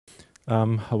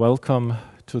Welcome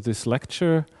to this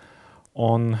lecture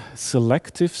on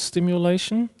selective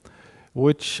stimulation,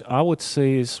 which I would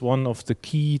say is one of the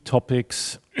key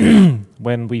topics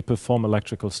when we perform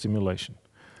electrical stimulation.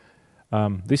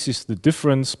 This is the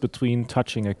difference between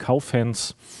touching a cow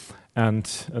fence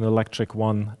and an electric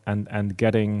one and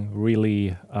getting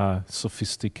really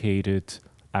sophisticated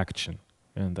action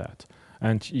in that.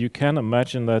 And you can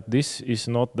imagine that this is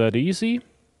not that easy.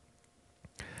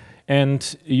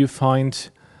 And you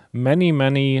find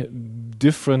many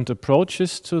different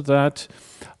approaches to that.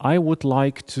 I would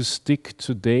like to stick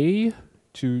today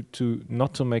to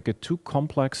not to make it too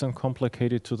complex and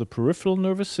complicated to the peripheral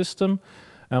nervous system.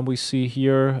 And we see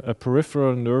here a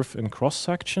peripheral nerve in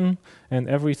cross-section, and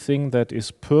everything that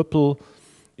is purple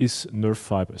is nerve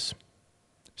fibers.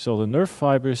 So the nerve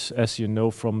fibers, as you know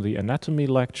from the anatomy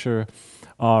lecture,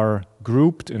 are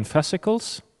grouped in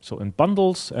fascicles, so in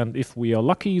bundles, and if we are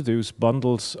lucky, those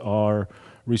bundles are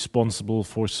responsible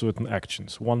for certain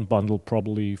actions. One bundle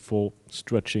probably for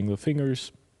stretching the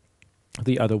fingers,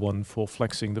 the other one for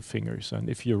flexing the fingers. And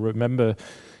if you remember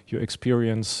your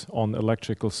experience on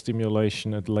electrical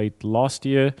stimulation at late last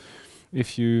year,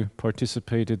 if you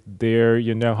participated there,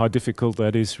 you know how difficult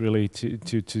that is really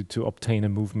to obtain a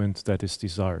movement that is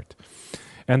desired.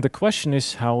 And the question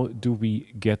is, how do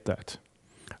we get that?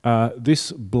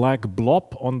 This black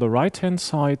blob on the right-hand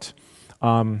side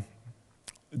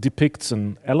depicts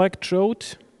an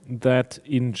electrode that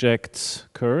injects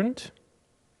current.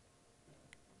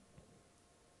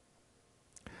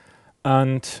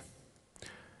 And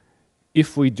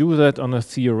if we do that on a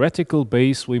theoretical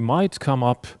base, we might come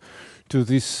up to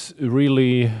this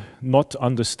really not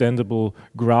understandable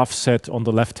graph set on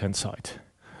the left-hand side.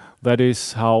 That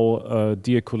is how a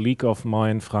dear colleague of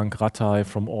mine, Frank Rattay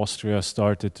from Austria,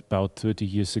 started about 30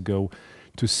 years ago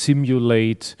to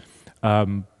simulate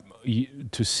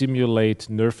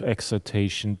nerve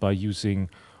excitation by using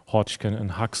Hodgkin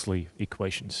and Huxley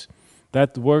equations.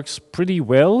 That works pretty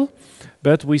well,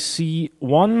 but we see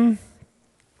one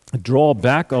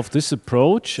drawback of this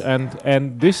approach,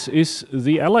 and this is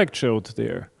the electrode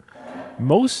there.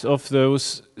 Most of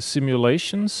those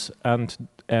simulations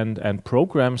and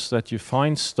programs that you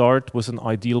find start with an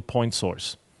ideal point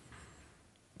source.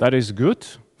 That is good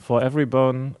for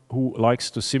everyone who likes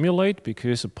to simulate,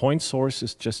 because a point source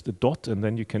is just a dot and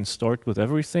then you can start with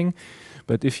everything.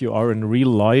 But if you are in real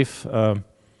life,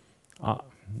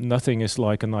 nothing is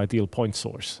like an ideal point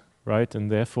source, right?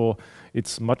 And therefore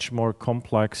it's much more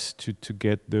complex to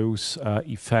get those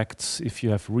effects if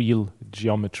you have real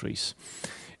geometries.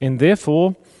 And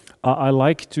therefore I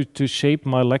like to shape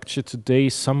my lecture today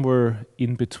somewhere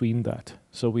in between that.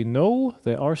 So we know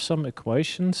there are some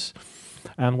equations,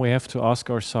 and we have to ask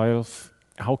ourselves,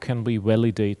 how can we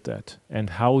validate that?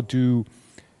 And how do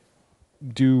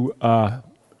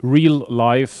real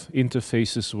life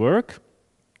interfaces work?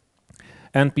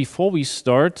 And before we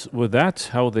start with that,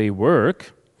 how they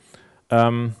work,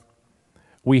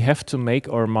 we have to make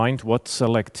our mind what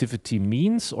selectivity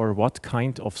means, or what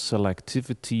kind of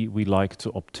selectivity we like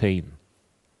to obtain.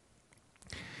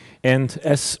 And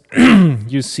as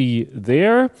you see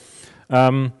there,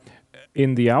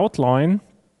 in the outline,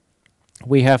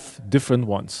 we have different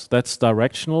ones. That's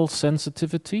directional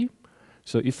sensitivity.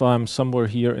 So if I'm somewhere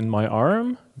here in my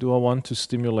arm, do I want to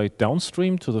stimulate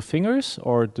downstream to the fingers,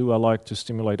 or do I like to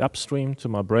stimulate upstream to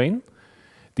my brain?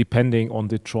 Depending on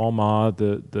the trauma,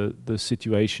 the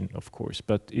situation, of course,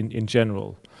 but in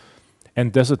general.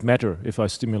 And does it matter if I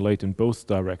stimulate in both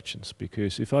directions?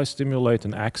 Because if I stimulate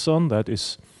an axon that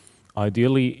is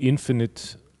ideally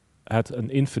infinite, at an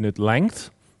infinite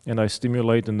length, and I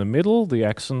stimulate in the middle, the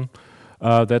axon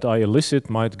that I elicit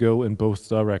might go in both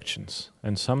directions.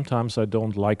 And sometimes I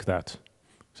don't like that.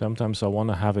 Sometimes I want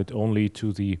to have it only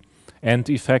to the end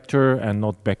effector and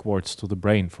not backwards to the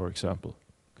brain, for example.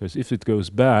 Because if it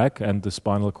goes back and the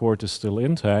spinal cord is still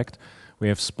intact, we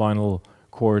have spinal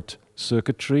cord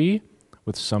circuitry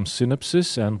with some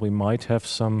synapses, and we might have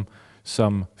some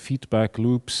feedback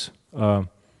loops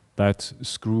that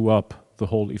screw up the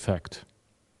whole effect.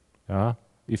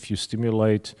 If you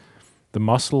stimulate the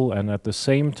muscle and at the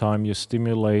same time you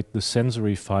stimulate the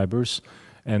sensory fibers,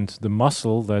 and the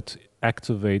muscle that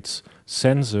activates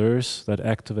sensors, that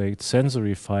activate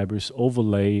sensory fibers,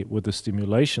 overlay with the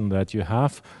stimulation that you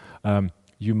have,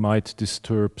 you might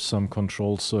disturb some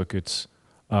control circuits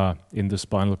in the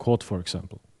spinal cord, for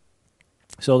example.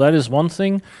 So that is one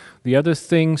thing. The other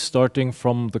thing, starting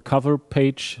from the cover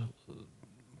page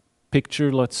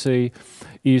picture, let's say,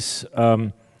 is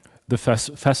the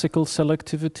fascicle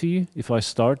selectivity. If I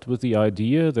start with the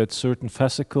idea that certain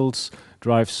fascicles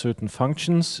drive certain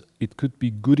functions, it could be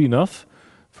good enough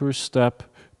first step,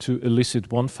 to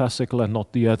elicit one fascicle and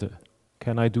not the other?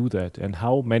 Can I do that? And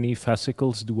how many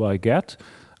fascicles do I get?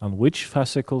 And which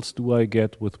fascicles do I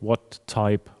get with what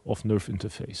type of nerve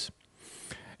interface?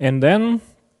 And then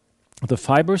the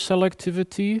fiber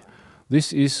selectivity.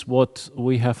 This is what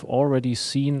we have already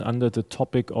seen under the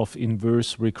topic of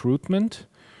inverse recruitment.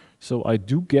 So I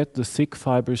do get the thick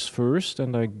fibers first,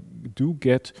 and I do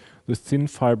get the thin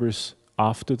fibers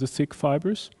after the thick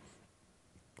fibers.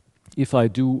 If I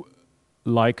do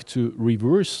like to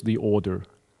reverse the order,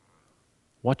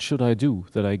 what should I do?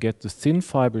 That I get the thin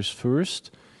fibers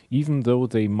first, even though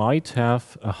they might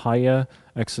have a higher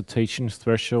excitation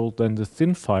threshold than the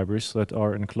thin fibers that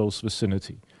are in close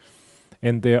vicinity.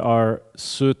 And there are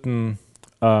certain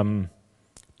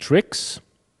tricks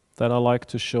that I like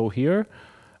to show here.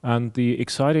 And the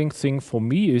exciting thing for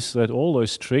me is that all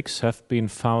those tricks have been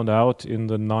found out in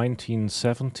the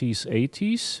 1970s,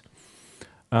 80s.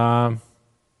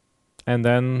 And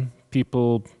then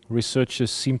researchers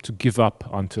seem to give up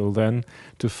until then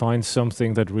to find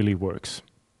something that really works.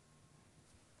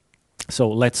 So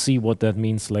let's see what that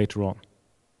means later on.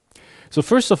 So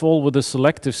first of all, with the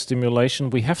selective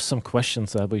stimulation, we have some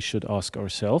questions that we should ask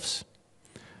ourselves.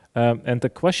 And the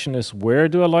question is, where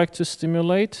do I like to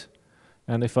stimulate?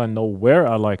 And if I know where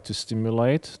I like to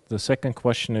stimulate, the second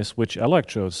question is, which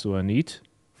electrodes do I need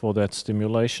for that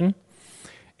stimulation?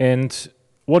 And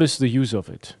what is the use of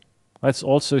it? That's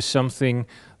also something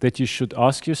that you should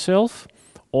ask yourself.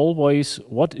 Always,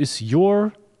 what is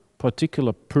your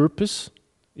particular purpose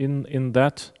in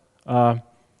that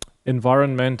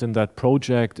environment, in that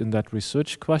project, in that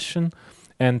research question?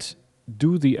 And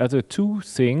do the other two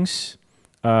things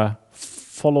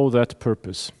follow that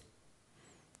purpose?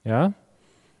 Yeah?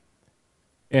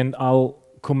 And I'll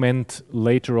comment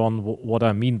later on what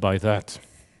I mean by that.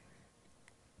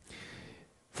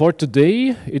 For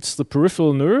today, it's the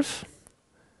peripheral nerve.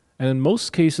 And in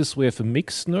most cases, we have a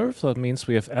mixed nerve. That means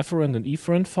we have afferent and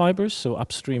efferent fibers, so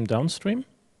upstream, downstream.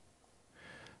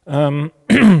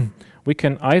 We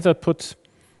can either put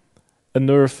a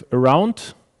nerve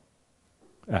around,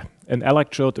 an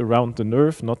electrode around the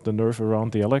nerve, not the nerve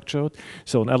around the electrode.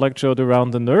 So an electrode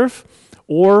around the nerve,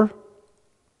 or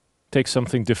take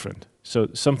something different. So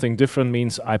something different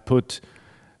means I put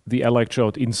the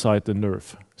electrode inside the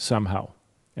nerve somehow.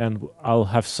 And I'll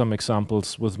have some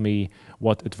examples with me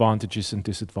what advantages and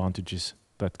disadvantages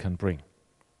that can bring.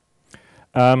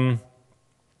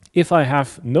 If I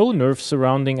have no nerve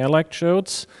surrounding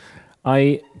electrodes,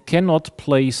 I cannot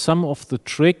play some of the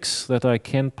tricks that I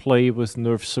can play with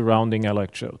nerve surrounding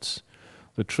electrodes.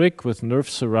 The trick with nerve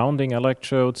surrounding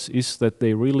electrodes is that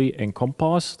they really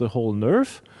encompass the whole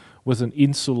nerve with an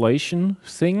insulation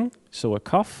thing, so a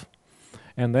cuff,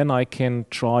 and then I can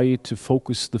try to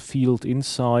focus the field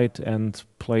inside and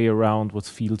play around with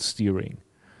field steering.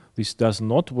 This does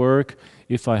not work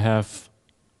if I have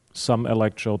some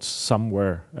electrodes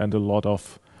somewhere and a lot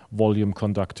of volume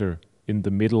conductor in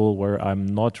the middle where I'm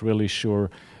not really sure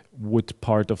would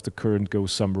part of the current go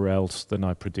somewhere else than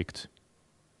I predict.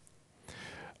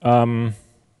 But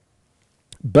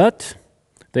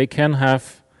they can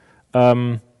have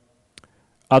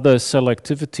other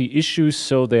selectivity issues,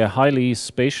 so they're highly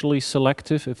spatially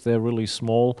selective if they're really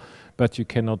small, but you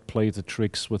cannot play the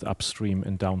tricks with upstream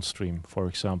and downstream, for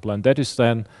example. And that is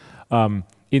then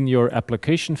in your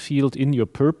application field, in your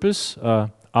purpose.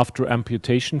 After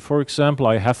amputation, for example,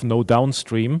 I have no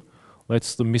downstream.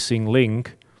 That's the missing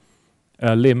link,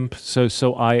 limb. So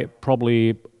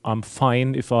I'm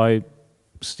fine if I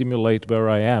stimulate where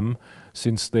I am,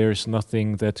 since there's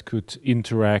nothing that could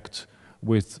interact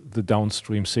with the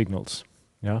downstream signals.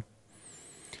 Yeah.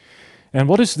 And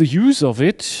what is the use of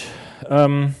it,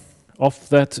 of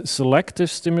that selective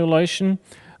stimulation?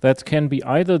 That can be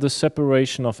either the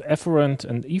separation of efferent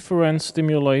and efferent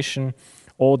stimulation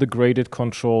or the graded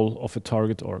control of a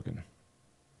target organ.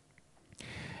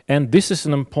 And this is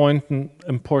an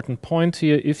important point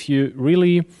here. If you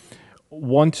really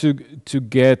want to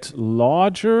get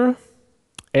larger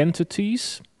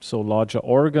entities, so larger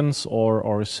organs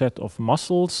or a set of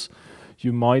muscles,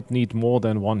 you might need more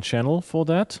than one channel for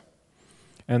that.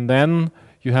 And then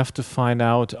you have to find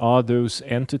out, are those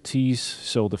entities,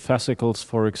 so the fascicles,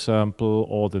 for example,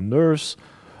 or the nerves,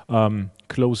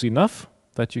 close enough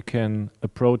that you can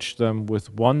approach them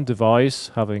with one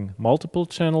device having multiple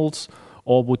channels,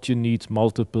 or would you need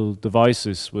multiple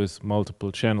devices with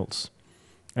multiple channels?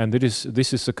 And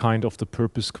this is a kind of the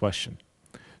purpose question.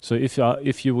 So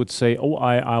if you would say, oh,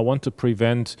 I want to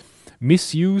prevent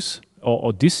misuse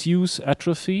or disuse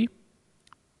atrophy,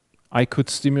 I could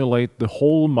stimulate the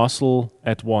whole muscle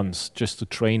at once just to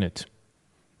train it.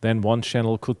 Then one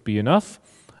channel could be enough.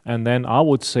 And then I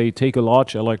would say take a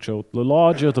large electrode. The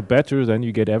larger, the better, then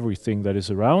you get everything that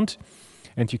is around,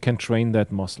 and you can train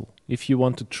that muscle. If you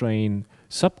want to train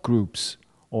subgroups,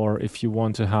 or if you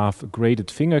want to have graded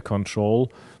finger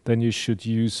control, then you should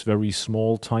use very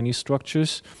small, tiny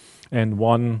structures, and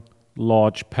one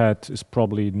large pad is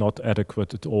probably not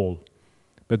adequate at all.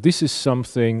 But this is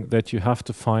something that you have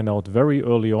to find out very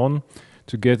early on,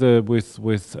 together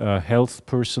with health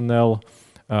personnel,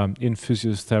 in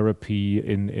physiotherapy,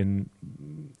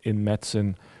 in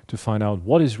medicine, to find out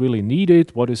what is really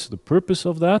needed, what is the purpose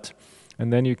of that,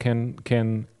 and then you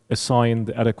can assign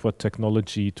the adequate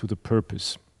technology to the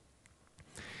purpose.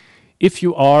 If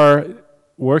you are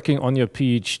working on your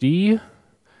PhD,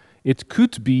 it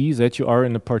could be that you are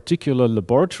in a particular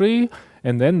laboratory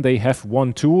and then they have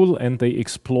one tool and they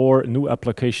explore new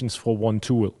applications for one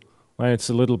tool. Well, it's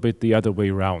a little bit the other way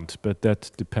around, but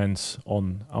that depends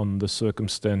on the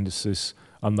circumstances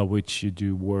under which you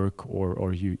do work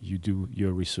or you do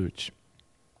your research.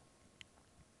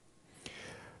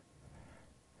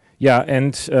 Yeah,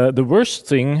 and the worst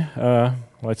thing,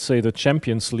 let's say the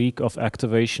Champions League of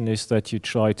activation, is that you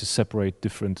try to separate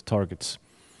different targets.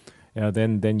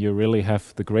 Then you really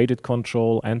have the graded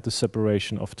control and the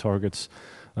separation of targets.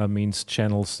 Means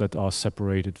channels that are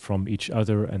separated from each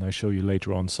other, and I show you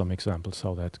later on some examples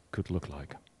how that could look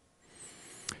like.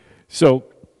 So,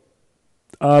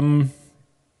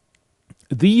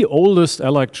 the oldest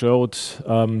electrode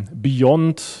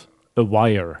beyond a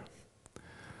wire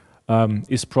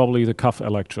is probably the cuff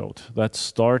electrode. That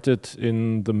started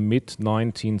in the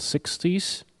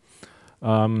mid-1960s,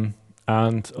 and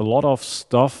a lot of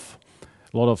stuff,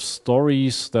 a lot of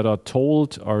stories that are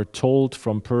told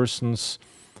from persons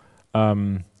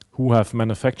who have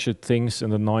manufactured things in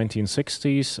the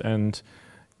 1960s, and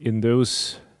in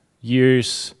those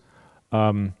years,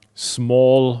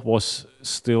 small was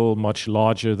still much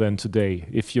larger than today.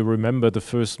 If you remember the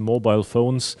first mobile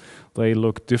phones, they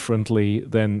look differently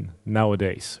than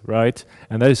nowadays, right?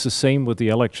 And that is the same with the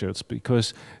electrodes,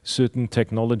 because certain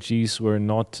technologies were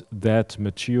not that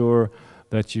mature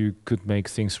that you could make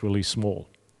things really small.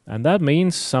 And that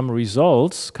means some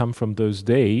results come from those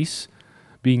days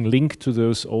being linked to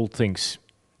those old things.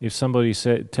 If somebody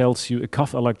tells you a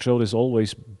cuff electrode is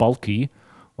always bulky,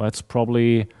 well, that's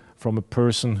probably from a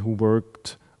person who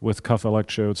worked with cuff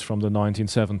electrodes from the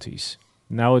 1970s.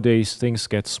 Nowadays, things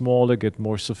get smaller, get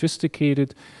more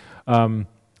sophisticated, on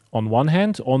one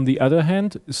hand. On the other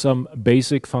hand, some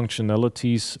basic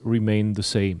functionalities remain the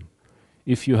same.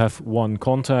 If you have one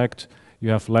contact,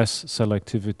 you have less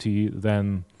selectivity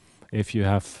than if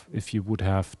you would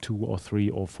have 2 or 3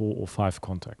 or 4 or 5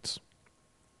 contacts.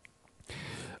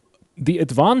 The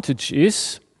advantage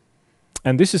is,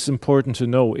 and this is important to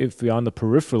know if we are on the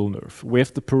peripheral nerve. We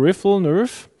have the peripheral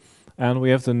nerve and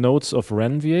we have the nodes of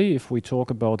Ranvier if we talk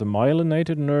about a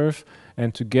myelinated nerve,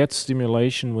 and to get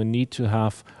stimulation we need to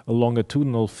have a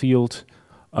longitudinal field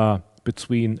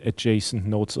between adjacent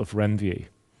nodes of Ranvier.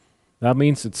 That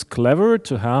means it's clever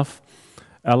to have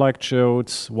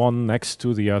electrodes one next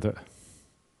to the other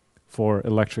for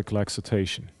electrical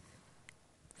excitation.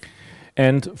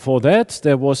 And for that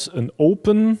there was an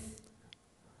open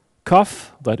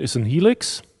cuff that is an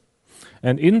helix,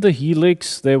 and in the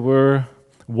helix there were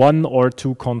 1 or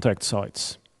 2 contact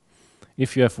sites.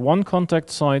 If you have 1 contact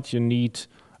site, you need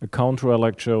a counter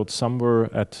electrode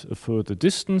somewhere at a further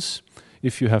distance.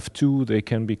 If you have 2, they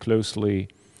can be closely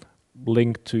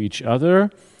linked to each other.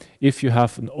 If you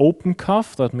have an open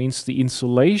cuff, that means the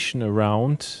insulation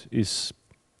around is,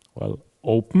 well,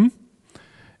 open,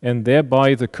 and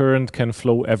thereby the current can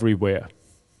flow everywhere.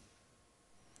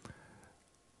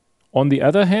 On the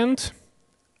other hand,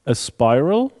 a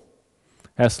spiral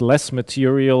has less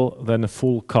material than a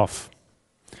full cuff.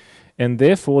 And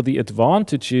therefore the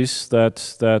advantage is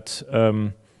that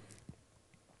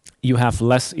you have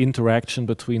less interaction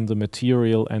between the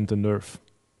material and the nerve.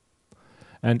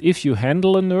 And if you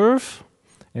handle a nerve,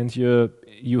 and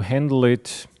you handle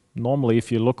it, normally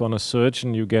if you look on a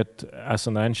surgeon, you get, as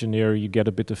an engineer, you get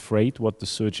a bit afraid what the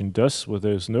surgeon does with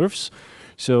those nerves.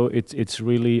 So it's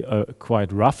really a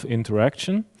quite rough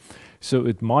interaction. So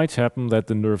it might happen that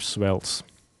the nerve swells.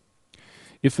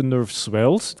 If a nerve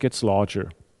swells, it gets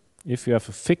larger. If you have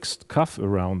a fixed cuff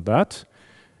around that,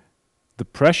 the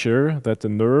pressure that the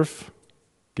nerve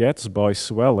gets by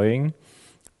swelling,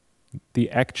 the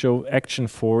actual action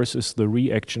force is the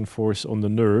reaction force on the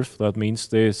nerve. That means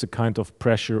there's a kind of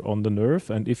pressure on the nerve,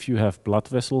 and if you have blood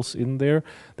vessels in there,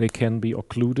 they can be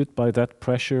occluded by that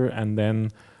pressure, and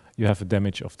then you have a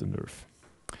damage of the nerve.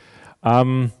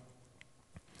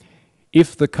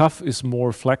 If the cuff is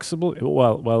more flexible,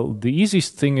 well, the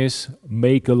easiest thing is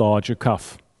make a larger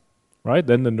cuff. right?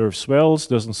 Then the nerve swells,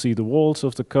 doesn't see the walls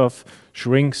of the cuff,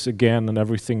 shrinks again, and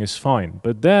everything is fine.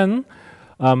 But then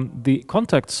the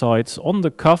contact sites on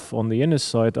the cuff, on the inner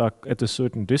side, are at a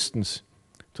certain distance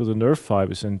to the nerve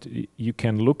fibers, and you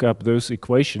can look up those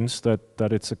equations that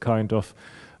it's a kind of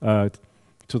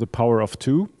to the power of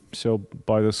 2. So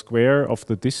by the square of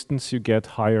the distance, you get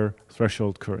higher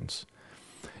threshold currents.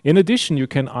 In addition, you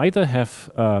can either have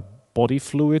body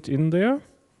fluid in there.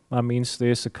 That means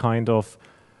there's a kind of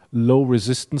low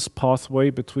resistance pathway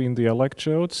between the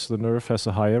electrodes. The nerve has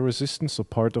a higher resistance, so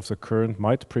part of the current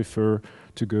might prefer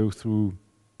to go through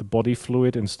the body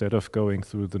fluid instead of going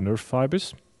through the nerve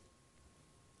fibers.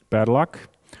 Bad luck.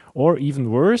 Or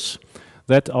even worse,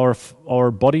 that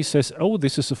our body says, oh,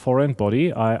 this is a foreign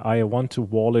body, I want to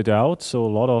wall it out. So a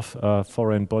lot of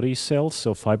foreign body cells,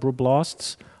 so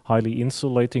fibroblasts, highly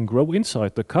insulating, grow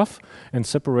inside the cuff and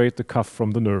separate the cuff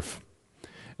from the nerve.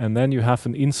 And then you have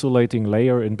an insulating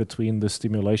layer in between the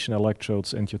stimulation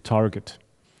electrodes and your target.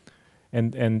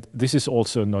 And this is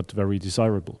also not very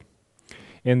desirable.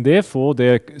 And therefore,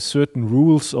 there are certain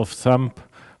rules of thumb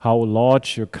how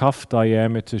large your cuff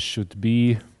diameter should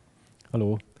be,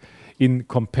 in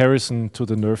comparison to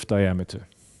the nerve diameter.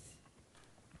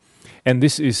 And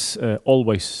this is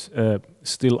always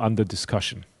still under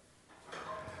discussion.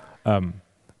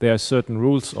 There are certain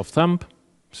rules of thumb.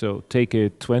 So take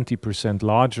it 20%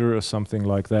 larger or something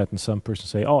like that, and some persons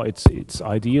say, oh, it's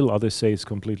ideal, others say it's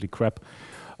completely crap.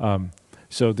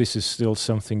 So this is still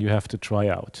something you have to try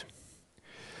out.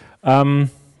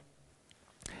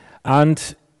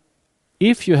 And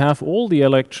if you have all the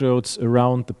electrodes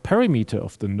around the perimeter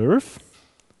of the nerve,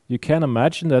 you can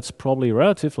imagine that's probably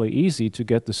relatively easy to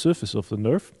get the surface of the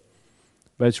nerve,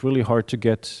 but it's really hard to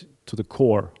get to the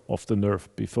core of the nerve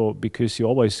because you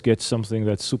always get something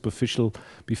that's superficial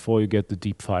before you get the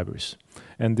deep fibers.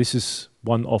 And this is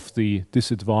one of the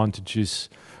disadvantages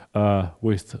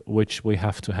with which we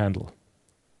have to handle.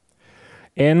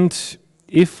 And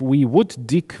if we would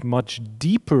dig much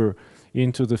deeper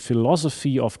into the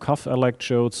philosophy of cuff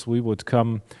electrodes, we would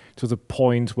come to the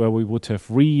point where we would have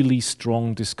really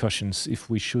strong discussions if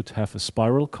we should have a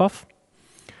spiral cuff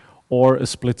or a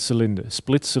split cylinder.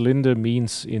 Split cylinder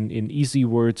means, in easy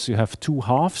words, you have two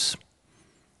halves,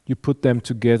 you put them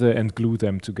together and glue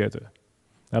them together.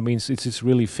 That means it's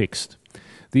really fixed.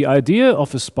 The idea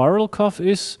of a spiral cuff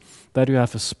is that you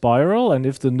have a spiral, and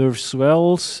if the nerve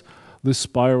swells, the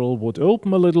spiral would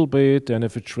open a little bit, and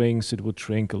if it shrinks, it would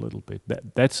shrink a little bit.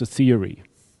 That's a theory.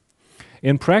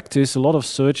 In practice, a lot of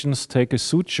surgeons take a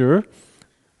suture,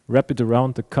 wrap it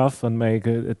around the cuff, and make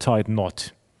a tight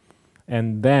knot.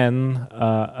 And then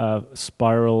a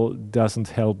spiral doesn't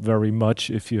help very much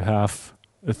if you have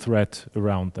a thread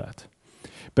around that.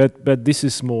 But this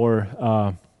is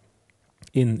more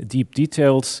in deep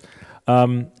details.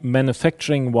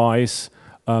 Manufacturing-wise,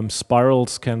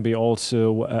 spirals can be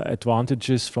also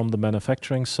advantages from the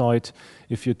manufacturing side.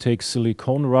 If you take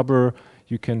silicone rubber,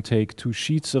 you can take 2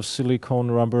 sheets of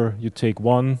silicone rubber. You take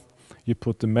one, you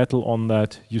put the metal on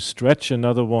that, you stretch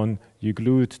another one, you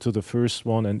glue it to the first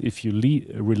one, and if you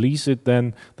release it,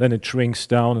 then it shrinks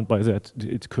down, and by that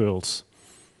it curls.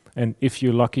 And if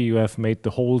you're lucky, you have made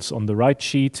the holes on the right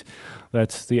sheet,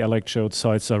 that the electrode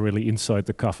sites are really inside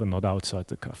the cuff and not outside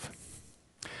the cuff.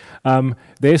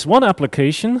 There's one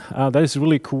application that is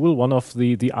really cool. One of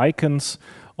the icons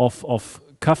of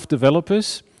cuff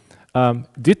developers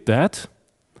did that,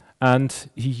 and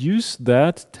he used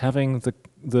that, having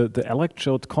the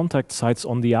electrode contact sites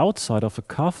on the outside of a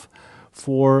cuff,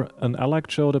 for an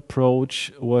electrode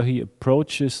approach where he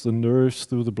approaches the nerves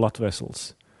through the blood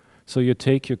vessels. So you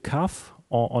take your cuff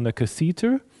on a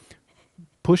catheter,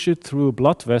 push it through a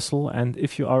blood vessel, and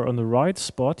if you are on the right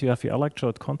spot, you have your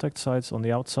electrode contact sites on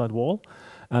the outside wall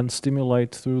and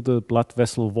stimulate through the blood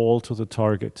vessel wall to the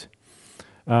target.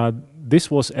 This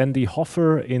was Andy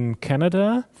Hoffer in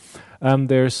Canada.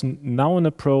 There's now an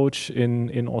approach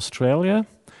in Australia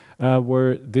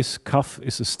where this cuff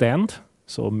is a stand,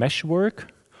 so mesh work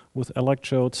with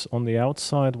electrodes on the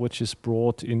outside, which is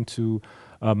brought into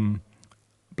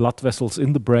blood vessels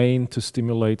in the brain to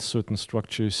stimulate certain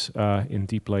structures in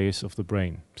deep layers of the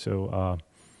brain. So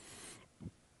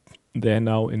they're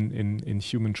now in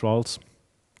human trials.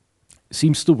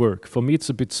 Seems to work. For me, it's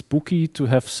a bit spooky to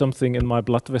have something in my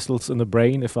blood vessels in the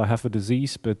brain if I have a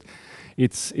disease, but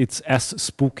it's as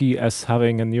spooky as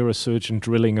having a neurosurgeon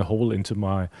drilling a hole into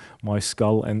my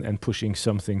skull and pushing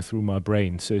something through my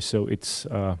brain. So it's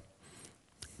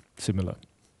similar.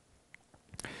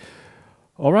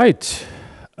 All right.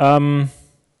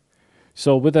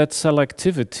 So with that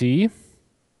selectivity,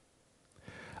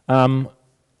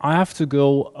 I have to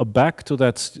go back to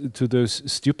to those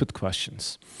stupid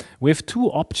questions. We have two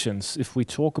options if we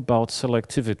talk about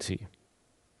selectivity.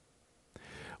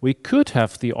 We could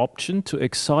have the option to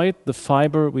excite the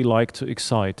fiber we like to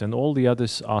excite, and all the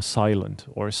others are silent,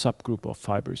 or a subgroup of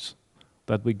fibers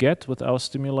that we get with our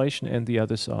stimulation, and the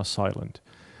others are silent.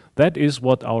 That is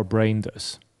what our brain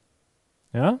does.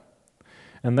 Yeah?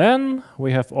 And then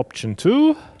we have option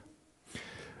 2.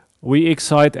 We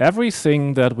excite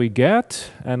everything that we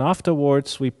get, and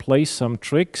afterwards we play some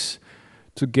tricks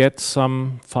to get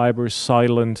some fibers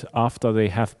silent after they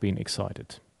have been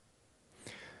excited.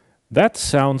 That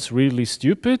sounds really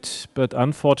stupid, but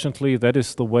unfortunately that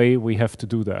is the way we have to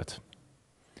do that.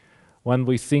 When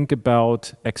we think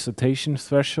about excitation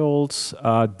thresholds,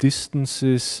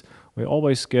 distances, we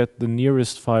always get the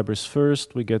nearest fibers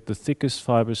first, we get the thickest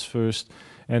fibers first,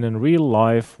 and in real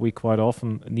life we quite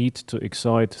often need to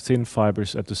excite thin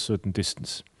fibers at a certain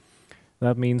distance.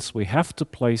 That means we have to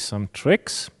play some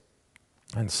tricks,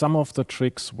 and some of the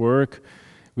tricks work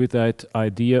with that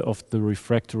idea of the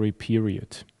refractory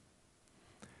period.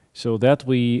 So that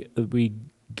we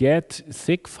get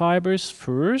thick fibers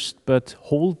first, but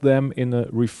hold them in a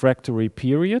refractory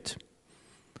period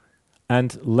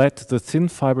and let the thin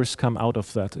fibers come out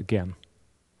of that again.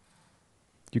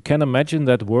 You can imagine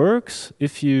that works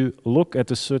if you look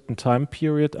at a certain time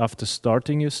period after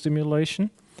starting your stimulation,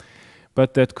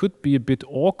 but that could be a bit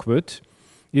awkward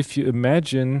if you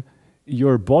imagine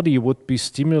your body would be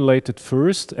stimulated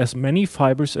first, as many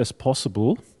fibers as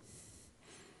possible,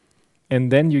 and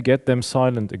then you get them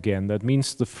silent again. That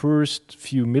means the first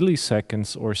few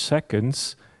milliseconds or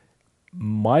seconds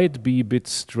might be a bit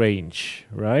strange,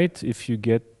 right? If you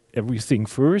get everything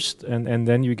first and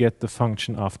then you get the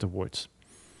function afterwards.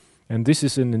 And this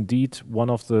is indeed one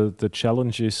of the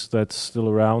challenges that's still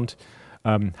around,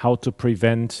 how to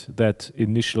prevent that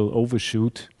initial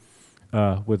overshoot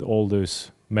with all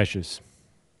those measures.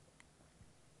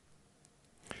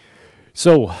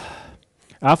 So,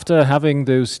 after having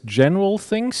those general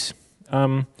things,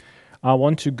 I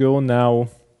want to go now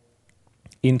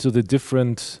into the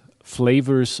different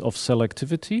flavors of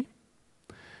selectivity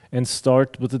and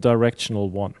start with the directional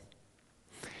one.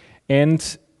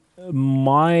 And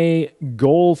my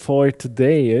goal for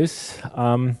today is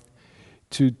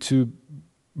to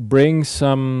bring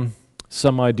some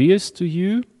ideas to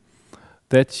you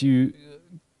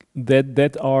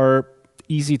that are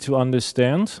easy to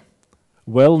understand,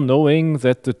 well knowing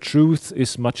that the truth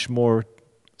is much more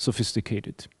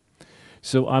sophisticated.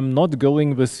 So I'm not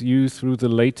going with you through the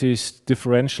latest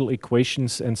differential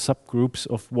equations and subgroups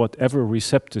of whatever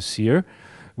receptors here,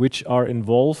 which are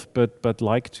involved, but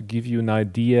like to give you an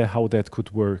idea how that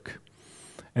could work.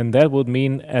 And that would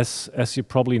mean, as you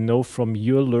probably know from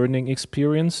your learning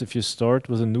experience, if you start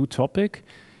with a new topic,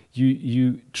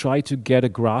 you try to get a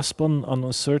grasp on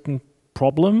a certain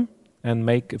problem and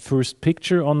make a first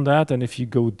picture on that, and if you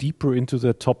go deeper into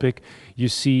the topic, you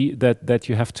see that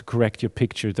you have to correct your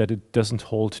picture, that it doesn't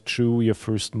hold true your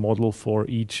first model for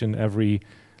each and every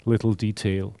little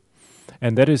detail.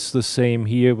 And that is the same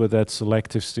here with that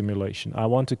selective stimulation. I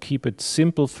want to keep it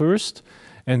simple first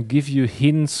and give you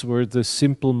hints where the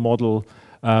simple model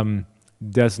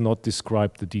does not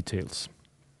describe the details.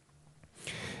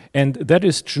 And that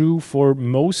is true for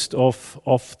most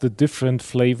of the different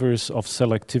flavors of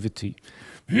selectivity.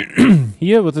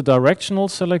 Here with the directional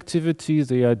selectivity,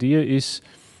 the idea is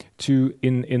to,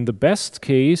 in the best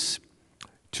case,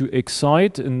 to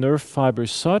excite a nerve fiber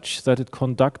such that it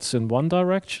conducts in one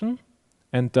direction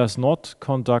and does not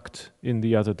conduct in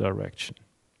the other direction.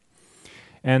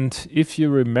 And if you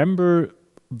remember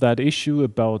that issue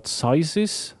about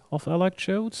sizes of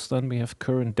electrodes, then we have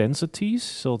current densities,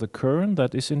 so the current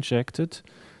that is injected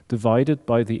divided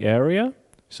by the area.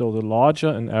 So the larger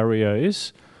an area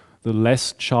is, the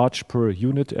less charge per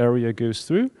unit area goes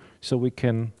through, so we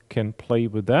can play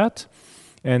with that.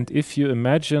 And if you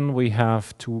imagine we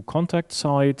have two contact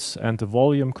sites and a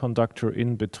volume conductor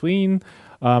in between,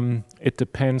 it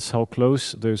depends how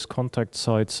close those contact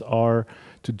sites are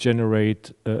to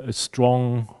generate a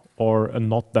strong or a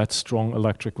not that strong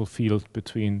electrical field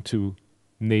between two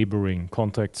neighboring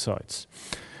contact sites.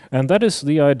 And that is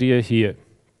the idea here.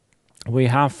 We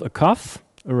have a cuff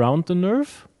around the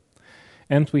nerve,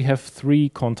 and we have three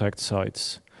contact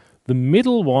sites. The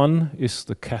middle one is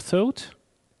the cathode,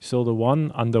 so the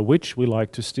one under which we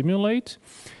like to stimulate,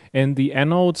 and the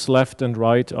anodes left and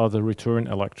right are the return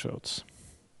electrodes.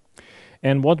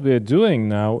 And what we're doing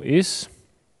now is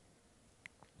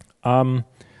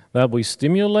that we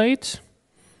stimulate,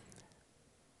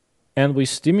 and we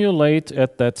stimulate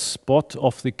at that spot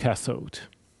of the cathode.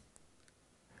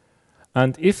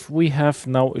 And if we have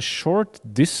now a short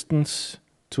distance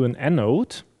to an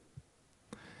anode,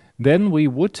 then we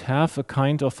would have a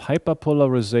kind of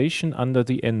hyperpolarization under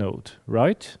the anode,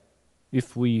 right?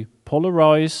 If we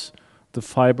polarize the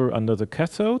fiber under the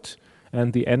cathode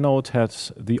and the anode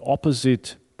has the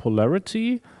opposite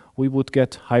polarity, we would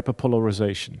get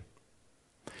hyperpolarization.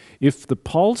 If the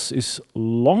pulse is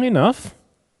long enough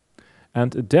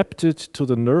and adapted to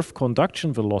the nerve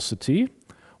conduction velocity,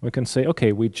 we can say,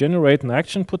 okay, we generate an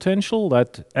action potential.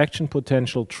 That action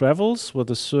potential travels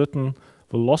with a certain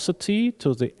velocity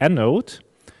to the anode.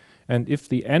 And if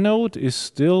the anode is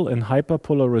still in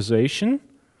hyperpolarization,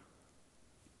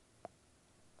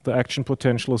 the action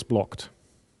potential is blocked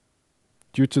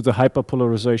due to the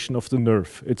hyperpolarization of the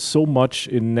nerve. It's so much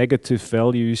in negative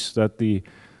values that the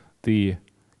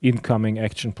incoming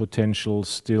action potential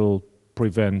still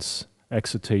prevents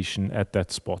excitation at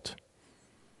that spot.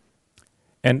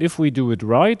 And if we do it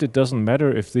right, it doesn't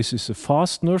matter if this is a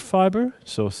fast nerve fiber,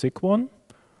 so a thick one,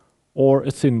 or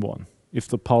a thin one, if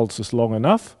the pulse is long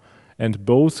enough, and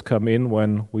both come in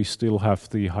when we still have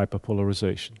the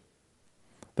hyperpolarization.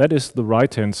 That is the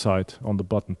right-hand side on the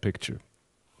bottom picture.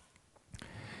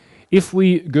 If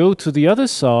we go to the other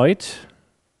side,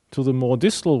 to the more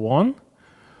distal one,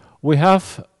 we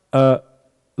have a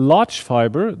large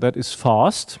fiber that is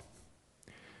fast,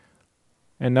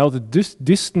 and now the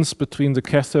distance between the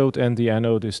cathode and the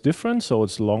anode is different, so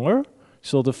it's longer.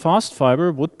 So the fast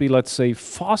fiber would be, let's say,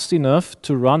 fast enough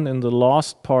to run in the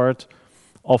last part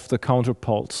of the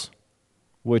counterpulse,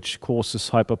 which causes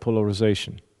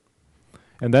hyperpolarization.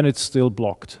 And then it's still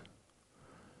blocked.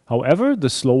 However, the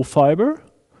slow fiber,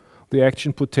 the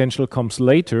action potential comes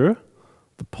later,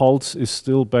 the pulse is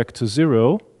still back to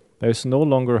zero, there's no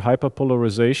longer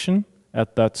hyperpolarization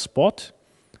at that spot,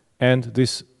 and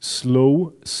this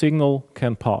slow signal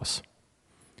can pass.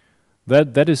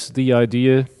 That is the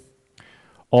idea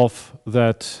of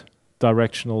that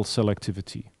directional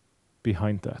selectivity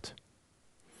behind that.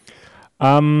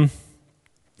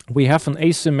 We have an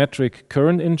asymmetric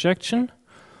current injection.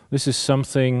 This is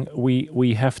something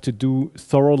we have to do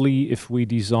thoroughly if we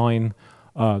design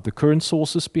the current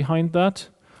sources behind that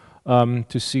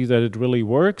to see that it really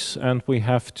works, and we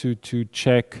have to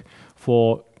check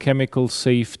for chemical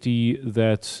safety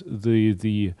that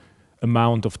the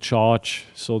amount of charge,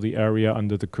 so the area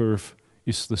under the curve,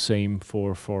 is the same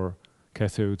for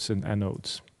cathodes and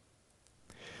anodes.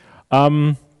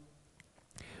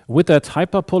 With that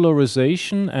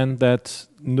hyperpolarization and that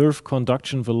nerve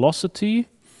conduction velocity,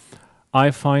 I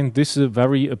find this a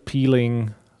very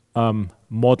appealing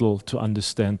model to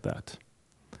understand that.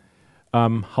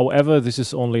 However, this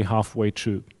is only halfway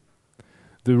true.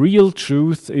 The real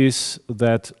truth is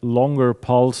that longer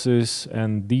pulses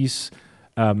and these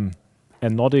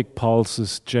anodic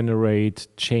pulses generate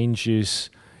changes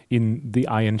in the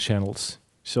ion channels.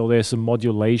 So there's a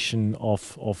modulation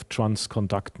of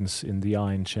transconductance in the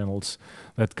ion channels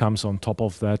that comes on top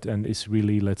of that and is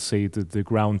really, let's say, the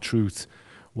ground truth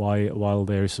while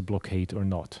there is a blockade or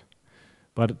not.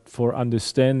 But for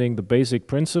understanding the basic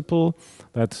principle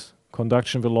that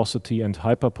conduction velocity and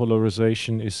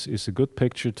hyperpolarization is a good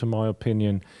picture, to my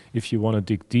opinion. If you want to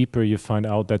dig deeper, you find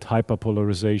out that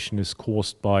hyperpolarization is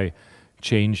caused by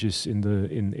changes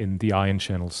in the ion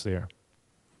channels there.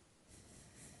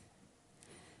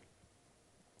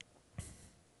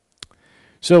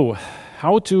 So,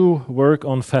 how to work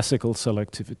on fascicle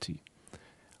selectivity?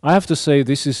 I have to say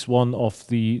this is one of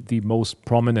the most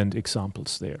prominent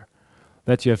examples there.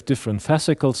 That you have different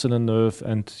fascicles in a nerve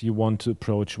and you want to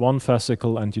approach one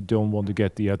fascicle and you don't want to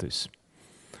get the others.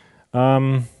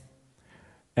 And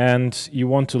you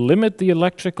want to limit the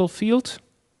electrical field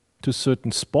to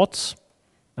certain spots,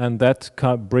 and that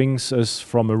brings us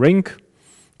from a ring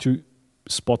to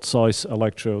spot size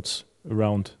electrodes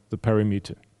around the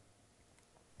perimeter.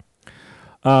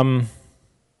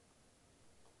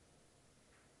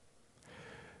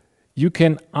 You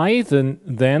can either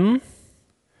then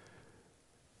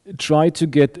try to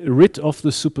get rid of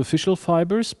the superficial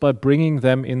fibers by bringing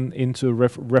them into a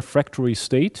refractory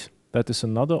state. That is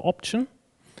another option.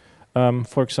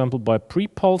 For example, by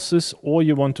pre-pulses, or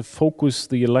you want to focus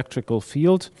the electrical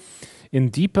field in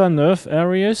deeper nerve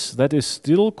areas. That is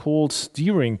still called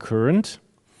steering current.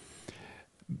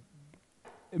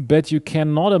 But you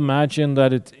cannot imagine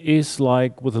that it is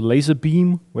like with a laser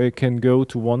beam where you can go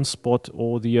to one spot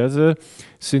or the other,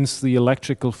 since the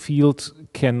electrical field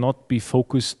cannot be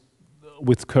focused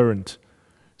with current.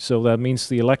 So that means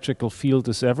the electrical field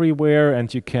is everywhere,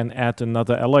 and you can add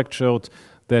another electrode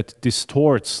that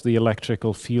distorts the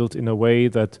electrical field in a way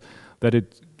that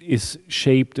it is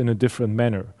shaped in a different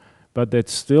manner. But that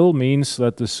still means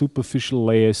that the superficial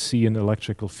layers see an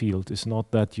electrical field. It's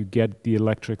not that you get the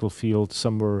electrical field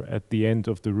somewhere at the end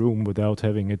of the room without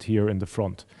having it here in the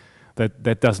front.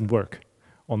 That doesn't work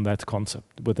on that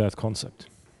concept, with that concept.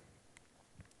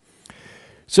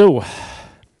 So,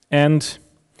 and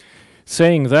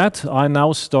saying that, I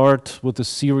now start with a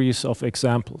series of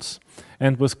examples.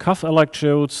 And with cuff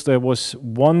electrodes, there was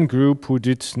one group who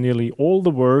did nearly all the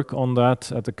work on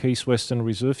that at the Case Western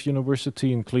Reserve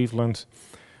University in Cleveland,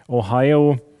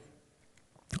 Ohio.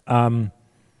 And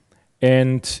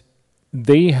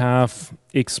they have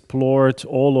explored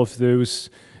all of those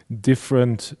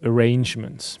different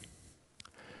arrangements.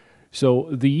 So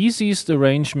the easiest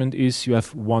arrangement is you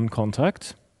have one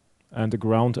contact and a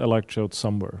ground electrode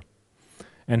somewhere.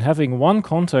 And having one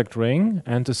contact ring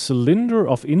and a cylinder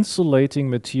of insulating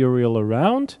material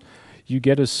around, you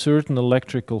get a certain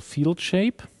electrical field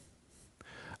shape.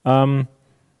 The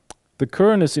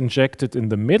current is injected in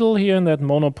the middle here in that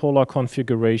monopolar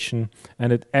configuration,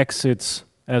 and it exits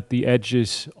at the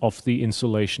edges of the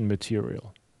insulation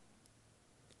material.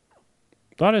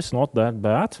 That is not that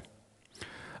bad.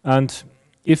 And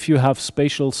if you have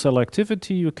spatial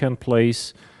selectivity, you can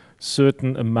place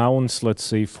certain amounts, let's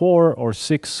say 4 or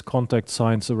 6 contact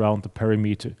signs around the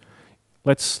perimeter.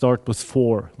 Let's start with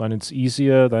 4, then it's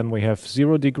easier. Then we have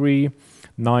 0 degree,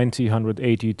 90,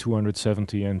 180,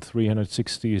 270, and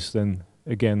 360 is then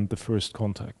again the first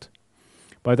contact.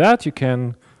 By that you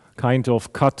can kind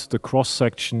of cut the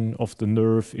cross-section of the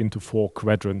nerve into 4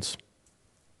 quadrants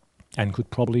and could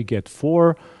probably get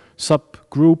 4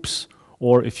 subgroups,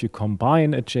 or if you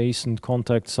combine adjacent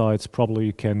contact sites, probably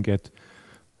you can get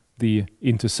the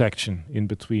intersection in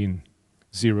between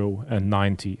 0 and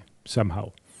 90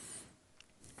 somehow.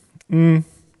 The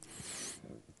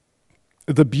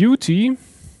beauty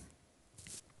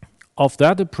of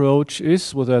that approach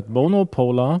is with that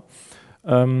monopolar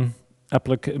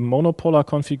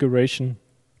configuration,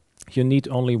 you need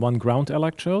only one ground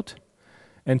electrode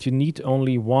and you need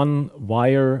only one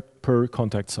wire per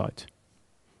contact site.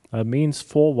 That means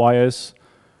 4 wires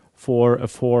for a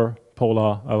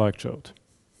 4-polar electrode.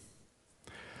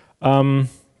 And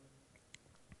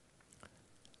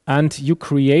you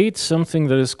create something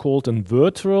that is called a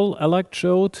vertical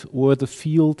electrode, where the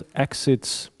field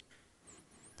exits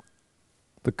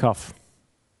the cuff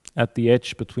at the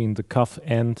edge between the cuff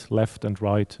end, left and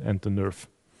right, and the nerve.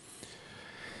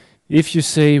 If you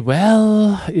say,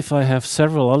 well, if I have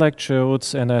several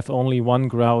electrodes and I have only one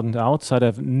ground outside,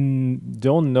 I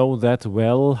don't know that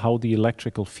well how the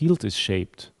electrical field is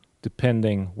shaped,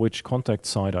 depending which contact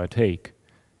side I take.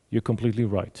 You're completely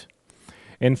right.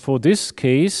 And for this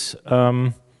case,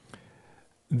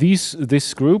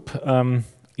 this group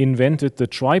invented the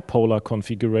tripolar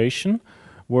configuration,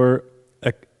 where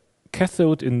a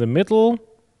cathode in the middle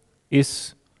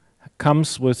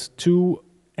comes with 2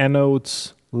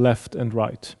 anodes left and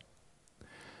right.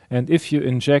 And if you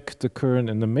inject the current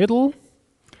in the middle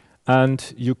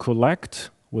and you collect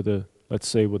with let's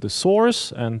say with a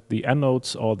source, and the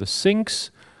anodes are the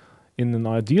sinks, in an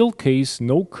ideal case,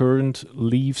 no current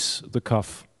leaves the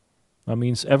cuff. That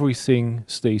means everything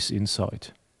stays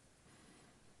inside.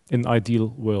 In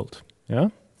ideal world, yeah.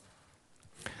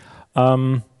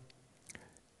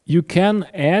 You can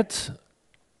add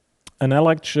an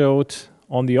electrode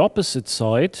on the opposite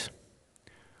side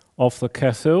of the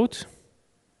cathode.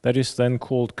 That is then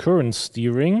called current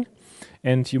steering,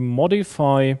 and you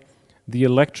modify the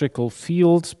electrical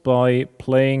field by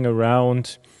playing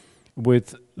around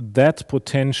with that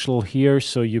potential here.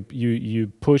 So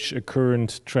you push a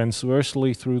current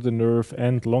transversely through the nerve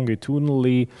and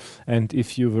longitudinally, and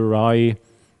if you vary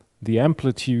the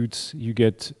amplitudes, you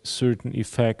get certain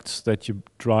effects that you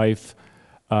drive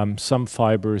some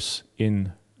fibers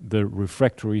in the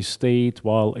refractory state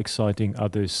while exciting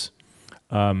others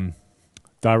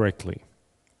directly.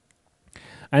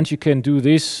 And you can do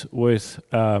this with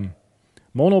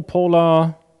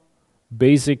monopolar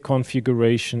basic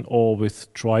configuration or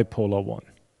with tripolar one.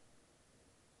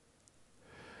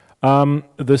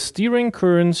 The steering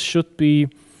currents should be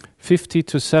 50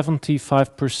 to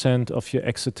 75% of your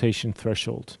excitation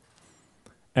threshold.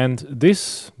 And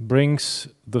this brings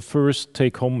the first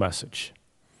take-home message.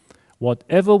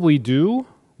 Whatever we do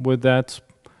with that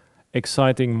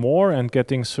exciting more and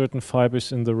getting certain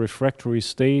fibers in the refractory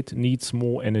state needs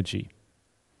more energy.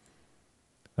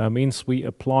 That means we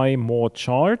apply more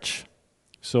charge,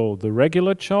 so the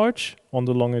regular charge on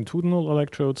the longitudinal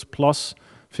electrodes plus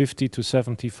 50 to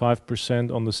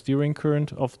 75% on the steering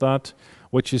current of that,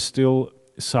 which is still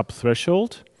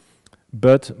sub-threshold,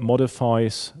 but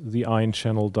modifies the ion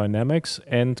channel dynamics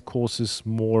and causes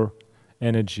more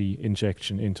energy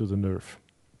injection into the nerve.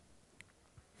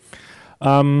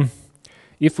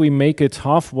 If we make it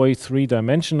halfway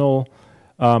three-dimensional,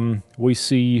 we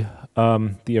see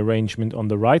the arrangement on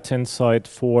the right-hand side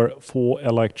for 4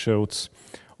 electrodes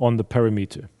on the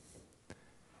perimeter.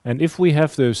 And if we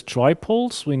have those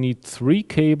tripoles, we need 3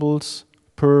 cables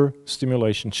per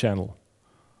stimulation channel.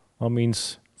 That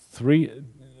means three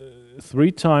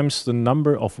times the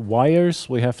number of wires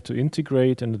we have to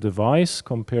integrate in the device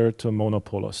compared to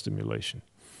monopolar stimulation.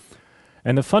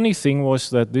 And the funny thing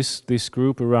was that this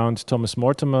group around Thomas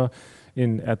Mortimer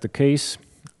at the case,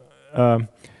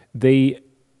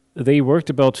 they worked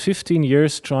about 15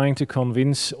 years trying to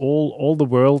convince all the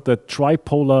world that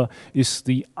tripolar is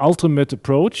the ultimate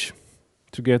approach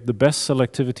to get the best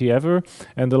selectivity ever.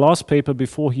 And the last paper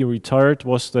before he retired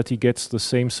was that he gets the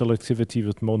same selectivity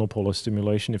with monopolar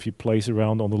stimulation if he plays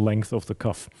around on the length of the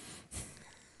cuff.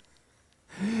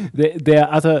 There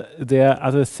are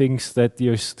other things that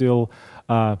you're still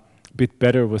a bit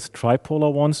better with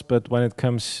tripolar ones, but when it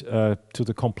comes to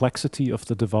the complexity of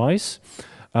the device,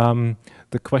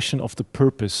 the question of the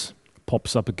purpose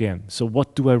pops up again. So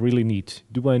what do I really need?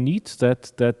 Do I need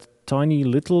that tiny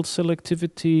little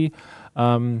selectivity?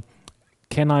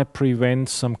 Can I prevent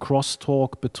some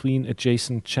crosstalk between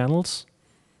adjacent channels?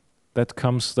 That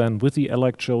comes then with the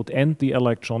electrode and the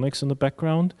electronics in the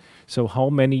background. So how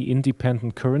many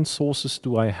independent current sources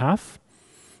do I have?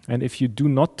 And if you do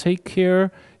not take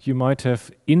care, you might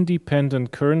have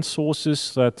independent current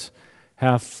sources that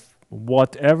have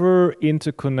whatever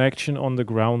interconnection on the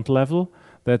ground level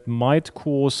that might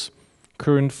cause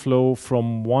current flow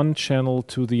from one channel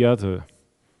to the other.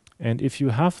 And if you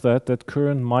have that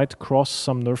current might cross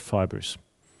some nerve fibers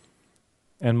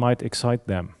and might excite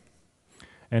them.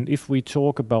 And if we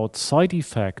talk about side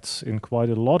effects in quite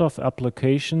a lot of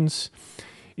applications,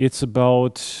 it's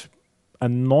about a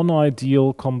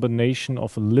non-ideal combination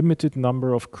of a limited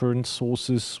number of current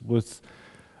sources with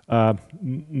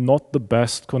not the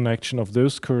best connection of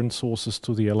those current sources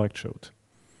to the electrode.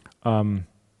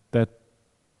 That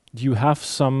you have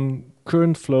some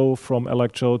current flow from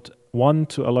electrode 1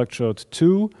 to electrode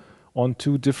 2 on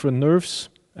 2 different nerves,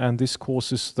 and this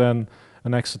causes then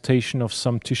an excitation of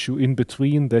some tissue in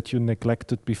between that you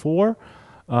neglected before,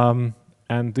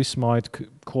 and this might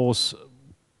cause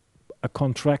a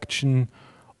contraction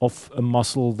of a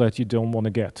muscle that you don't want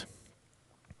to get.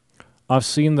 I've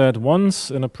seen that once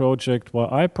in a project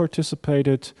where I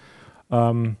participated,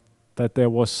 that there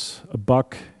was a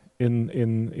bug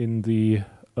in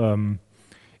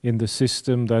the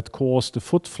system that caused the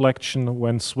foot flexion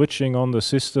when switching on the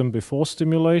system before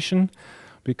stimulation,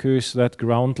 because that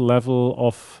ground level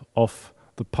of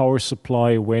the power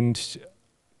supply went,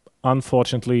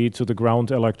 unfortunately, to the ground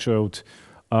electrode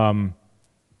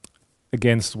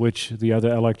against which the other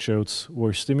electrodes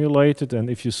were stimulated. And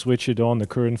if you switch it on, the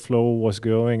current flow was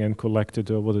going and collected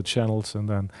over the channels, and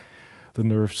then the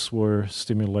nerves were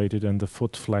stimulated and the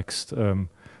foot flexed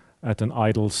at an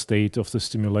idle state of the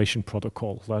stimulation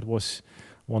protocol. That was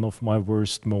one of my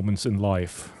worst moments in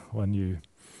life, when you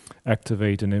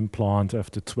activate an implant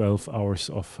after 12 hours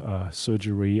of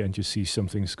surgery and you see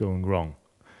something's going wrong.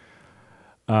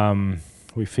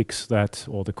 We fixed that,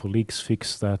 or the colleagues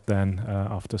fixed that then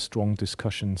after strong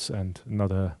discussions and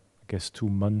another, I guess, 2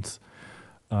 months.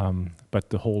 But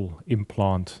the whole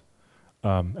implant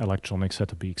electronics had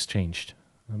to be exchanged.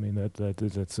 I mean,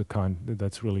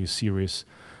 that's really a serious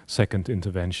second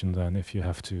intervention then, if you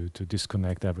have to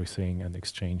disconnect everything and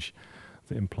exchange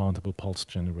the implantable pulse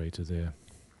generator there.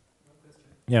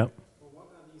 Yeah. Well, what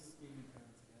are these steering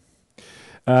currents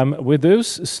again? With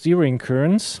those steering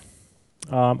currents,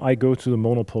 I go to the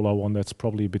monopolar one. That's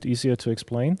probably a bit easier to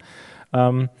explain.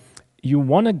 You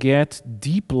want to get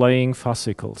deep laying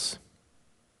fascicles.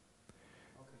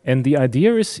 And the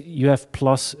idea is you have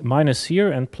minus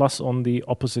here and plus on the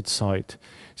opposite side.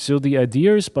 So the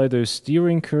idea is by those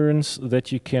steering currents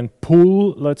that you can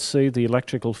pull, let's say, the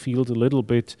electrical field a little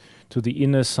bit to the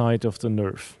inner side of the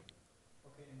nerve.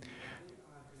 Okay, and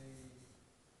are they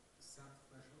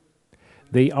sub-threshold?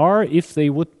 They are, if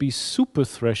they would be super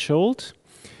threshold,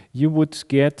 you would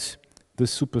get the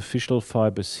superficial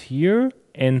fibers here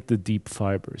and the deep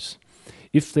fibers.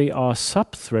 If they are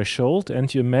sub-threshold,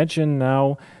 and you imagine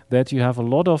now that you have a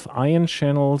lot of ion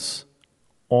channels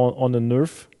on a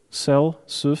nerve cell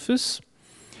surface,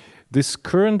 this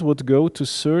current would go to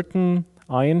certain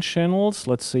ion channels,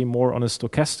 let's say more on a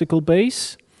stochastical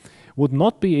base, would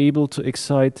not be able to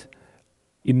excite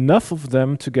enough of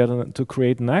them to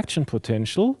create an action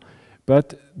potential,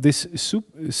 but this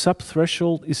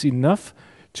sub-threshold is enough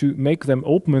to make them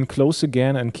open and close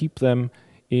again and keep them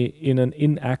in an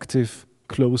inactive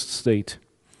closed state.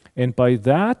 And by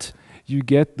that, you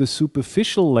get the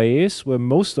superficial layers where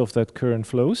most of that current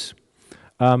flows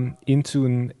into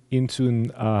an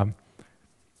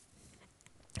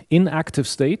inactive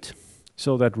state,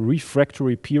 so that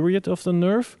refractory period of the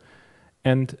nerve,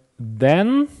 and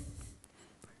then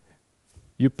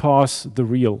you pass the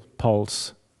real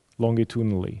pulse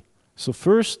longitudinally. So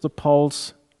first the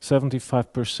pulse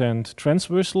 75%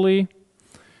 transversely,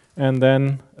 and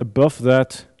then above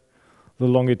that the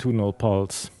longitudinal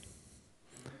pulse.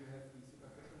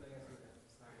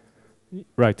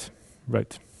 Right,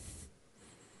 right.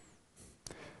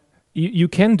 You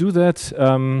can do that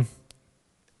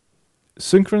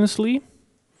synchronously.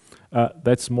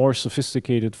 That's more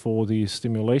sophisticated for the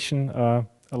stimulation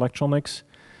electronics.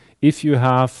 If you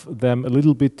have them a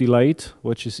little bit delayed,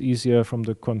 which is easier from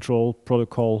the control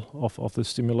protocol of the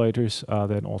stimulators,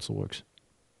 that also works.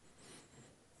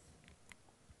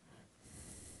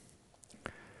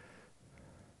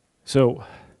 So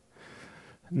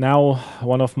now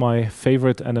one of my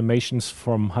favorite animations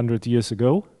from 100 years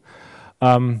ago.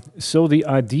 So the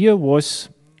idea was,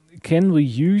 can we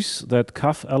use that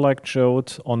cuff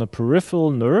electrode on a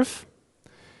peripheral nerve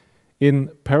in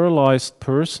paralyzed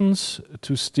persons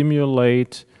to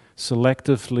stimulate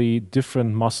selectively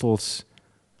different muscles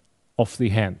of the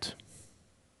hand?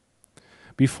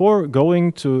 Before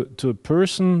going to a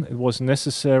person, it was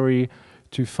necessary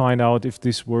to find out if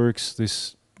this works,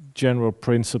 this general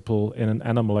principle, in an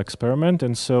animal experiment.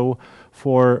 And so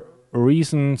for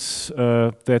reasons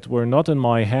that were not in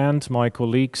my hand, my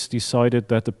colleagues decided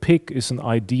that the pig is an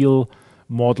ideal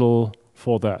model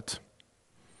for that.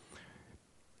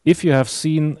 If you have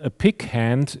seen a pig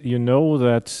hand, you know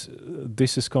that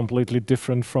this is completely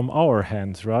different from our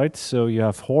hand, right? So you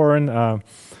have horn,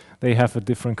 they have a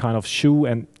different kind of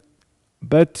shoe,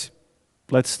 but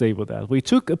let's stay with that. We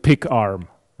took a pig arm,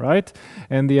 right?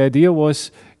 And the idea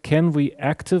was, can we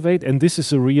activate, and this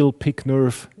is a real pig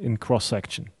nerve in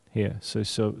cross-section here.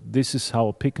 So this is how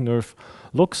a pig nerve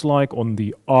looks like on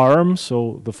the arm,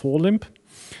 so the forelimb,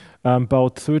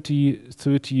 about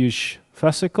 30-ish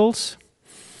fascicles.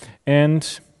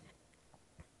 And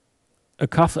a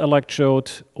cuff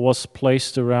electrode was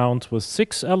placed around with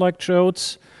 6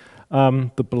 electrodes.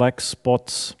 The black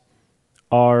spots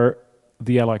are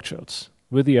the electrodes.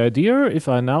 With the idea, if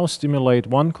I now stimulate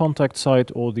one contact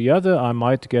site or the other, I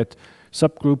might get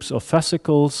subgroups of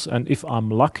fascicles, and if I'm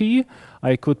lucky,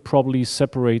 I could probably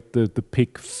separate the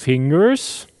pig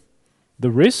fingers,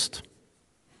 the wrist,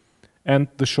 and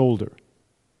the shoulder.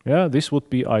 Yeah, this would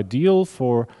be ideal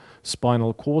for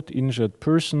spinal cord injured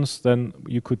persons. Then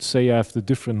you could say I have the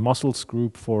different muscles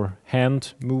group for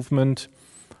hand movement,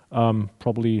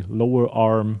 probably lower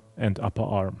arm and upper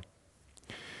arm.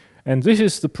 And this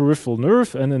is the peripheral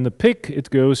nerve, and in the pig it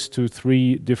goes to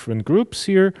 3 different groups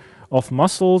here of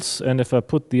muscles. And if I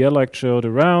put the electrode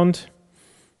around,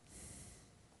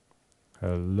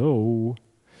 hello,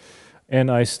 and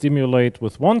I stimulate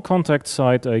with one contact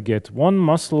site, I get one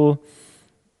muscle.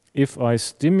 If I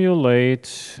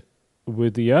stimulate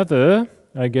with the other,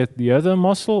 I get the other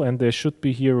muscle, and there should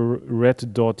be here a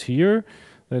red dot here.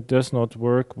 That does not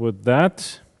work with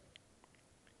that.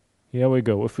 Here we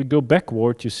go. If we go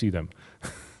backward, you see them.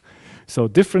 So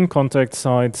different contact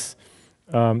sites,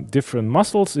 different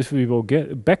muscles. If we will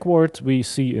get backward, we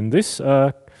see in this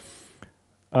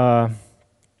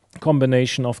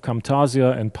combination of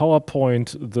Camtasia and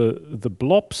PowerPoint the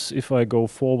blobs. If I go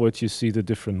forward, you see the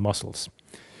different muscles.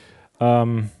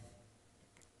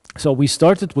 So we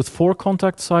started with 4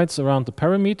 contact sites around the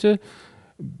parameter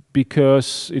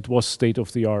because it was state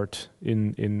of the art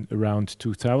in around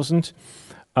 2000.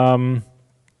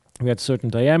 We had certain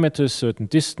diameters, certain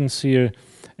distance here,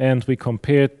 and we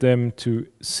compared them to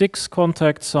 6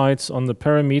 contact sites on the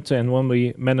parameter. And when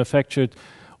we manufactured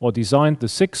or designed the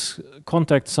 6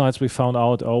 contact sites, we found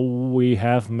out, oh, we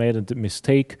have made a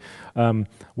mistake.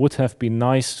 Would have been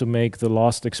nice to make the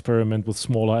last experiment with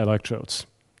smaller electrodes,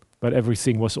 but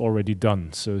everything was already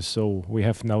done. So we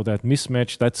have now that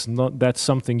mismatch. That's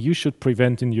something you should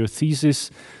prevent in your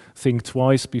thesis. Think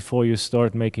twice before you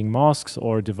start making masks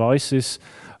or devices,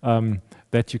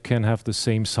 that you can have the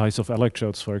same size of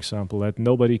electrodes, for example, that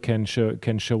nobody can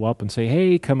show up and say,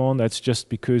 hey, come on, that's just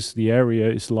because the area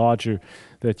is larger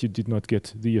that you did not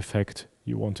get the effect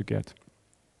you want to get.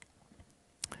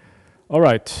 All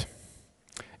right.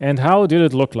 And how did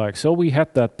it look like? So we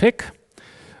had that pig,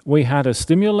 we had a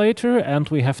stimulator, and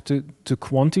we have to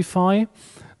quantify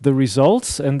the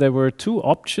results. And there were 2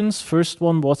 options. First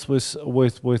one was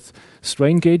with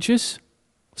strain gauges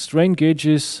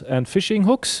and fishing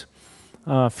hooks.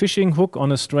 Fishing hook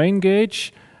on a strain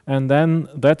gauge and then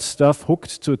that stuff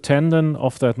hooked to a tendon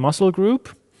of that muscle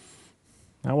group.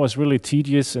 That was really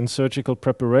tedious in surgical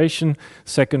preparation.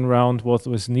 Second round was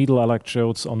with needle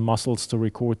electrodes on muscles to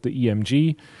record the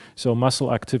EMG, so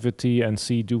muscle activity, and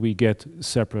see do we get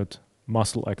separate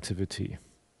muscle activity.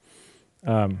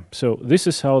 So this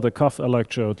is how the cuff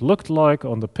electrode looked like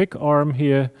on the PIC arm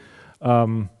here.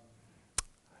 You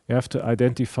have to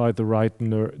identify the right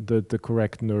the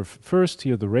correct nerve first.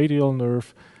 Here the radial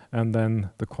nerve, and then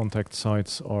the contact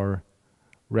sites are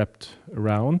wrapped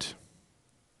around.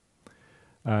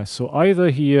 So either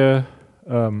here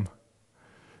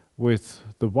with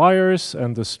the wires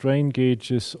and the strain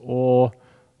gauges, or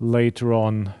later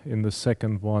on in the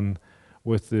second one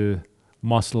with the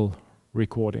muscle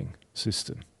recording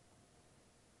system.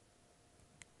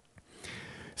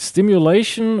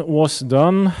 Stimulation was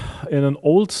done in an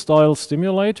old style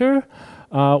stimulator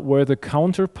where the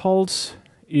counterpulse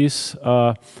is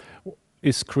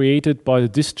created by the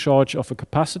discharge of a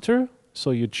capacitor.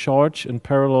 So you charge in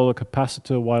parallel a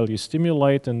capacitor while you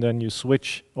stimulate, and then you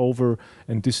switch over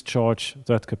and discharge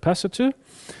that capacitor.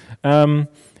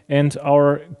 And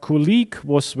our colleague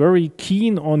was very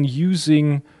keen on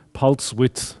using pulse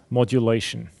width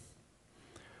modulation.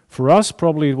 For us,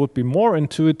 probably it would be more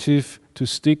intuitive to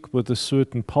stick with a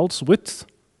certain pulse width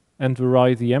and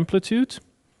vary the amplitude.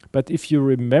 But if you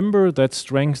remember that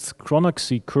strength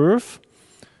Chronoxy curve,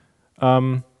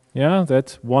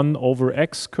 that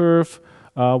 1/x curve,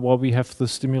 where we have the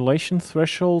stimulation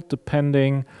threshold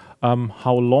depending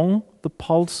how long the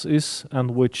pulse is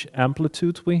and which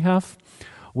amplitude we have.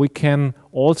 We can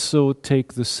also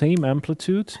take the same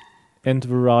amplitude and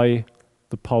vary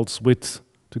the pulse width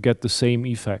to get the same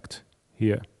effect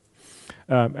here.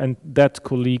 And that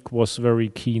colleague was very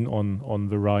keen on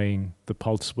varying the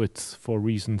pulse width for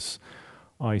reasons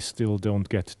I still don't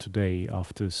get today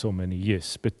after so many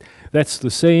years. But that's the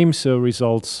same, so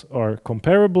results are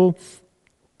comparable.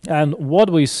 And what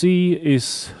we see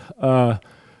is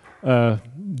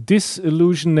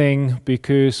disillusioning,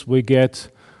 because we get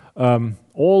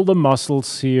all the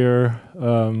muscles here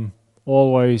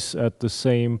always at the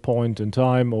same point in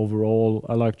time, overall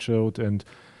electrode, and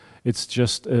it's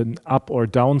just an up or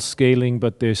down scaling,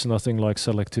 but there's nothing like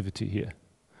selectivity here.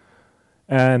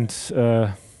 And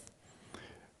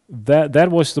that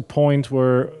was the point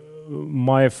where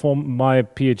my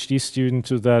PhD student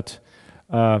to that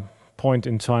point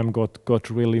in time got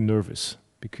really nervous,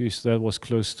 because that was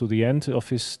close to the end of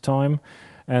his time.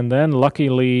 And then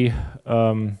luckily,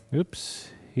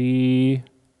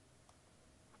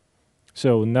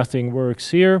 so nothing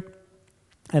works here.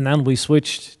 And then we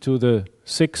switched to the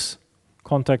 6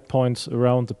 contact points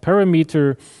around the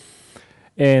parameter,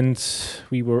 and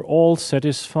we were all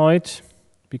satisfied,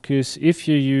 because if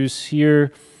you use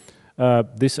here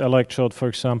this electrode, for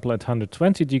example, at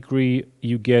 120 degree,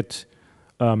 you get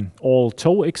all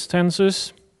toe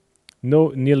extensors,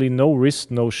 nearly no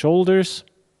wrist, no shoulders.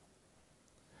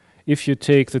 If you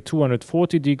take the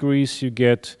 240 degrees, you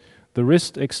get the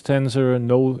wrist extensor,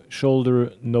 no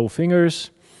shoulder, no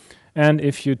fingers. And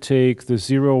if you take the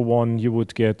 0-1, you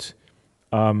would get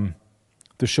the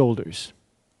shoulders.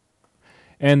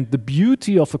 And the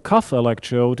beauty of a cuff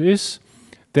electrode is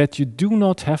that you do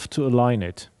not have to align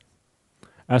it.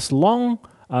 As long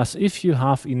as if you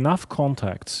have enough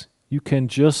contacts, you can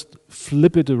just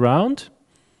flip it around.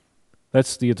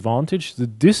 That's the advantage. The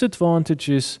disadvantage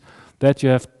is that you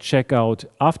have to check out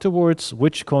afterwards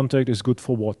which contact is good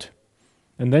for what.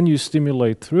 And then you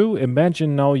stimulate through.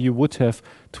 Imagine now you would have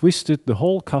twisted the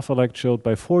whole cuff electrode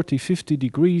by 40, 50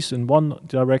 degrees in one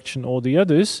direction or the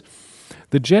others.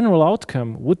 The general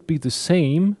outcome would be the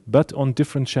same, but on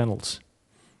different channels.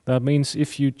 That means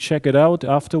if you check it out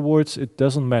afterwards, it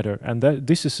doesn't matter. And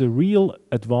this is a real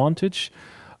advantage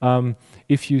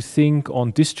if you think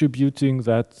on distributing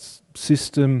that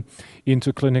system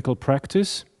into clinical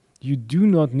practice. You do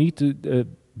not need a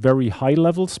very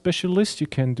high-level specialist. You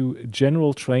can do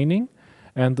general training,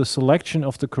 and the selection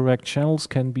of the correct channels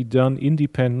can be done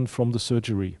independent from the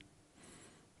surgery.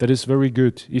 That is very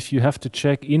good. If you have to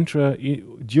check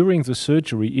during the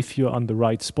surgery if you're on the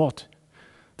right spot,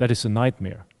 that is a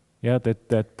nightmare. Yeah,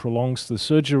 that prolongs the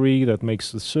surgery, that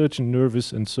makes the surgeon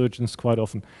nervous, and surgeons quite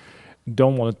often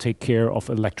don't want to take care of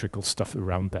electrical stuff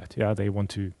around that. Yeah, they want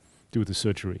to do the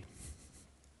surgery.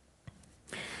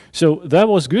 So that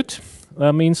was good.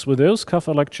 That means with those cuff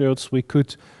electrodes, we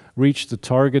could reach the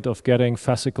target of getting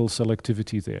fascicle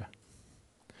selectivity there.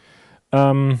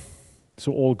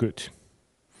 So all good.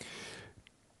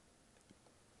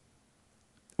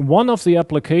 One of the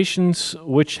applications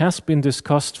which has been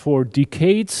discussed for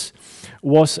decades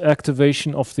was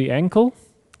activation of the ankle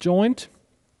joint.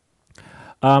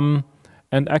 And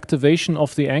activation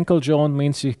of the ankle joint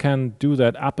means you can do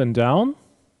that up and down.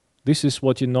 This is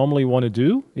what you normally want to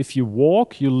do. If you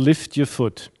walk, you lift your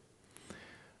foot.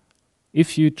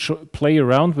 If you play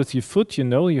around with your foot, you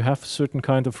know you have a certain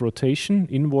kind of rotation,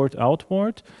 inward,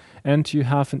 outward, and you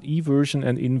have an eversion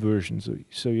and inversion.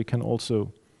 So you can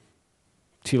also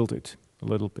tilt it a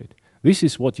little bit. This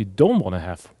is what you don't want to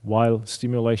have while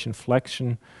stimulation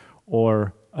flexion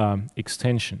or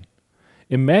extension.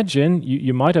 Imagine,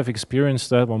 you might have experienced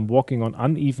that when walking on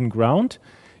uneven ground.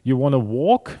 You want to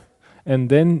walk and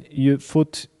then your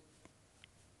foot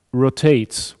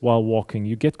rotates while walking.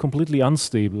 You get completely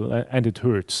unstable and it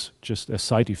hurts, just a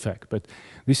side effect. But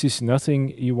this is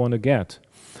nothing you want to get.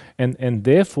 And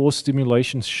therefore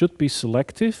stimulation should be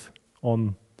selective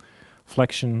on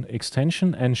flexion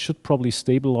extension and should probably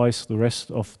stabilize the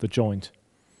rest of the joint.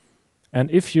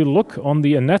 And if you look on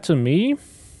the anatomy,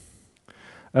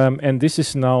 and this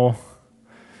is now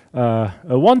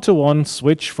a one-to-one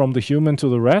switch from the human to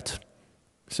the rat.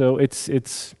 So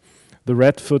it's the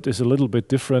rat foot is a little bit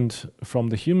different from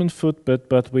the human foot,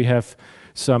 but we have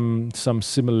some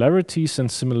similarities, and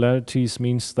similarities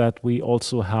means that we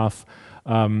also have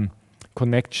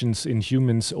connections in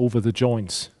humans over the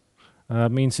joints.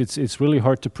 Means it's really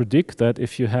hard to predict that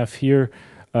if you have here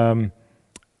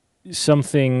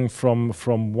something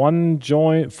from one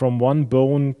joint, from one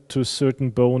bone to a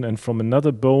certain bone, and from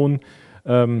another bone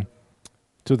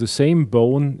to the same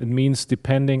bone, it means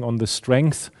depending on the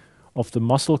strength of the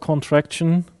muscle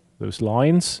contraction, those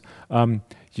lines,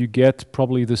 you get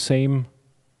probably the same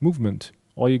movement,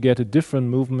 or you get a different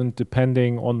movement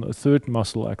depending on a third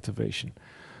muscle activation.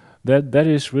 That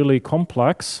is really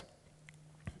complex,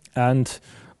 and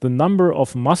the number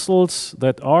of muscles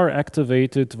that are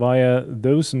activated via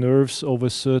those nerves over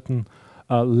certain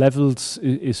levels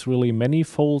is really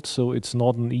manifold, so it's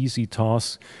not an easy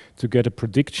task to get a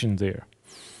prediction there.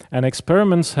 And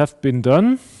experiments have been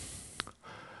done.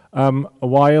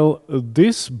 While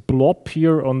this blob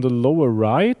here on the lower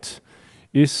right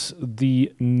is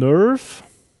the nerve,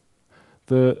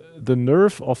 the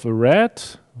nerve of a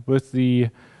rat with the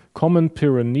common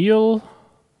peroneal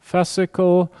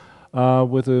fascicle,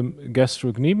 with a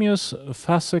gastrocnemius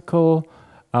fascicle,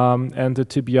 and the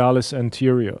tibialis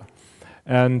anterior.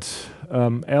 And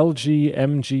LG,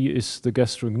 MG is the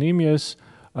gastrocnemius,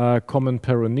 common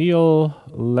peroneal,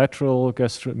 lateral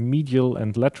medial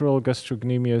and lateral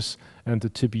gastrocnemius, and the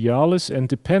tibialis. And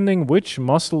depending which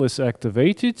muscle is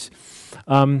activated,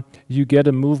 you get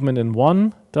a movement in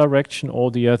one direction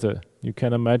or the other. You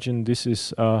can imagine this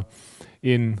is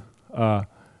in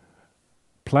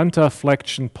plantar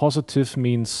flexion. Positive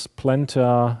means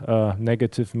plantar,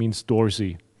 negative means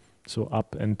dorsi. So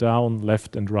up and down,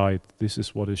 left and right. This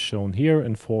is what is shown here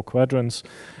in 4 quadrants.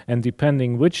 And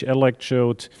depending which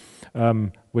electrode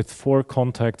with 4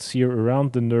 contacts here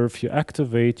around the nerve you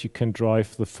activate, you can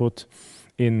drive the foot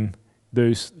in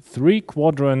those 3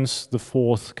 quadrants. The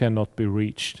 4th cannot be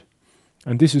reached.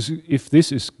 And this is, if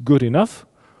this is good enough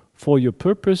for your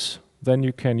purpose, then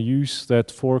you can use that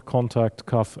 4-contact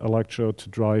cuff electrode to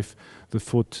drive the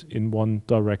foot in one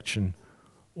direction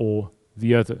or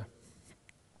the other.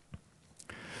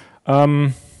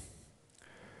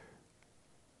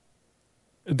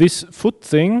 This foot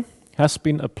thing has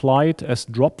been applied as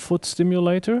drop foot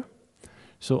stimulator.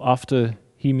 So after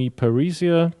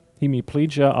hemiplegia,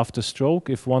 after stroke,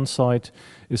 if one side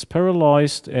is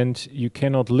paralyzed and you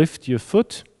cannot lift your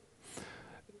foot,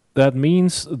 that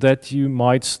means that you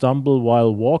might stumble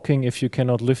while walking if you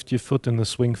cannot lift your foot in the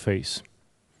swing phase.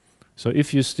 So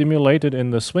if you stimulate it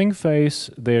in the swing phase,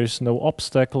 there's no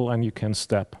obstacle and you can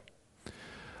step.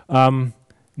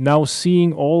 Now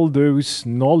seeing all those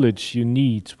knowledge you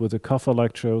need with the cuff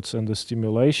electrodes and the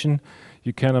stimulation,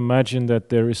 you can imagine that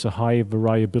there is a high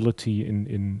variability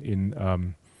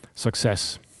in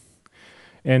success.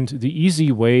 And the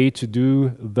easy way to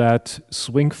do that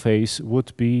swing phase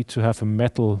would be to have a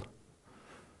metal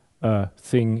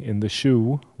thing in the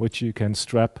shoe, which you can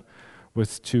strap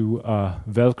with 2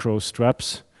 Velcro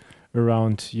straps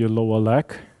around your lower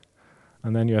leg.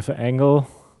 And then you have an angle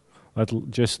that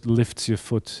just lifts your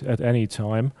foot at any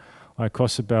time. It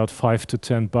costs about $5 to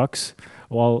 $10,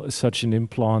 while such an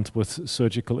implant with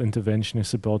surgical intervention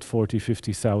is about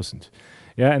 40,000–50,000.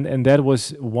 Yeah, and that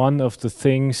was one of the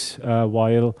things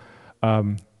while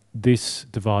this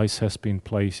device has been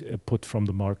put from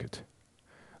the market.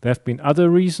 There have been other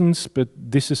reasons, but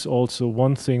this is also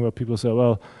one thing where people say,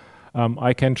 well,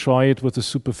 I can try it with a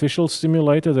superficial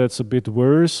stimulator that's a bit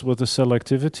worse with the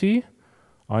selectivity.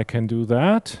 I can do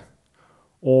that.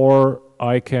 Or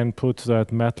I can put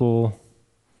that metal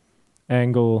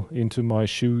angle into my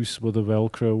shoes with a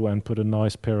Velcro and put a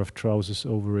nice pair of trousers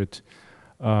over it.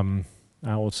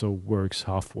 Also works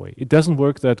halfway. It doesn't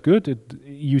work that good.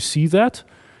 You see that.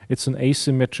 It's an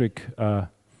asymmetric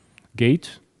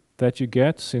gait that you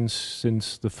get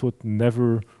since the foot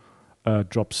never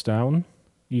drops down,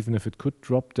 even if it could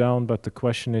drop down. But the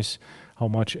question is, how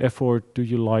much effort do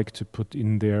you like to put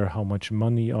in there? How much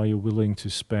money are you willing to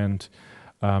spend?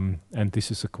 And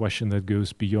this is a question that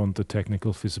goes beyond the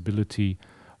technical feasibility,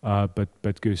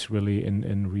 but goes really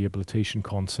in rehabilitation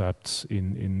concepts,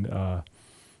 in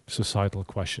societal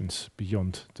questions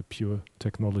beyond the pure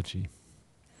technology.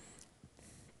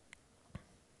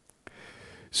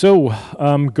 So,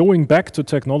 going back to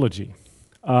technology,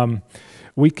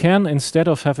 we can, instead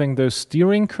of having those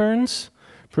steering kerns,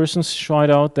 persons tried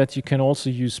out that you can also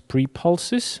use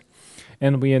pre-pulses,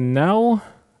 and we are now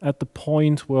at the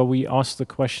point where we ask the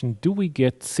question, do we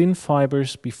get thin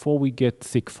fibers before we get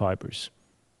thick fibers?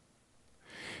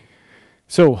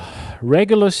 So,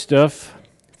 regular stuff,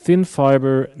 thin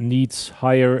fiber needs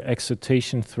higher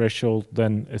excitation threshold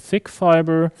than a thick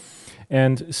fiber.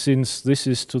 And since this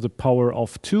is to the power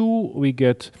of 2, we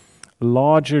get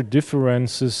larger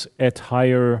differences at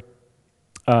higher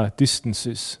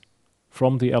distances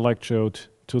from the electrode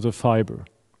to the fiber,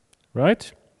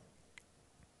 right?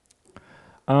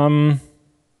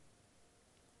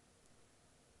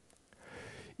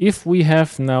 If we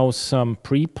have now some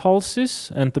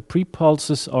pre-pulses, and the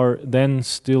pre-pulses are then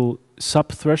still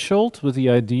sub-threshold, with the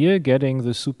idea getting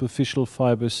the superficial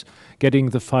fibers,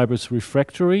 getting the fibers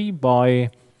refractory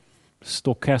by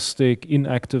stochastic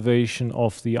inactivation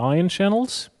of the ion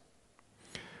channels.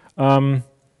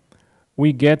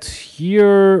 We get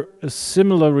here a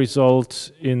similar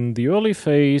result in the early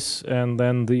phase, and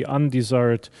then the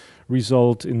undesired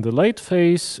result in the late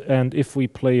phase. And if we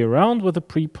play around with the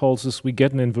pre-pulses, we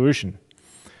get an inversion.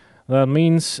 That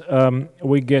means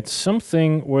we get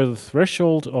something where the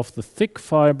threshold of the thick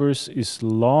fibers is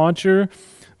larger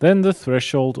than the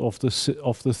threshold of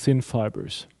the thin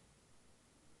fibers.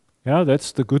 Yeah,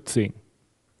 that's the good thing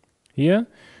here.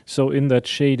 So in that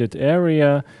shaded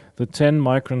area, the 10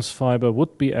 microns fiber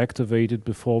would be activated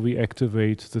before we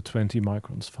activate the 20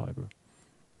 microns fiber.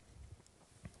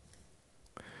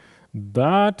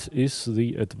 That is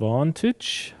the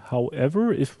advantage.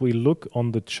 However, if we look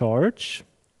on the charge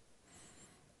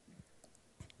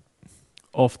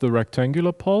of the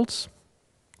rectangular pulse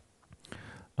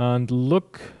and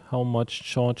look how much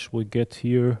charge we get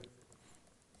here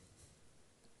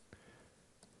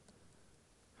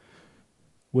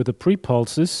with the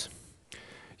pre-pulses,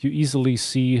 you easily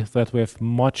see that we have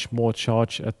much more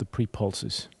charge at the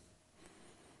pre-pulses.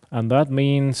 And that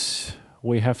means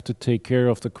we have to take care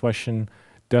of the question,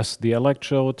 does the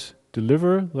electrode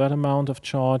deliver that amount of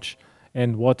charge,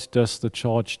 and what does the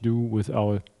charge do with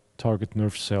our target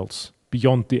nerve cells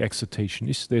beyond the excitation?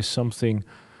 Is there something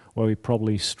where we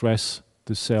probably stress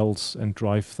the cells and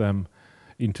drive them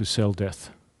into cell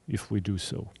death if we do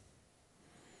so?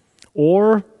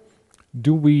 Or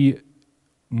do we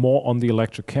more on the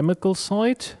electrochemical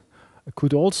side? It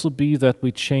could also be that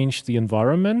we change the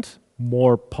environment.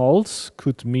 More pulse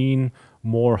could mean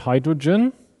more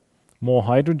hydrogen. More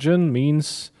hydrogen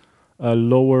means a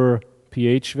lower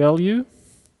pH value.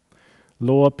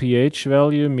 Lower pH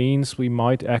value means we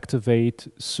might activate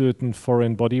certain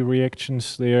foreign body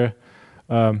reactions there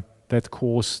that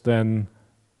cause then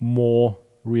more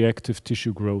reactive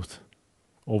tissue growth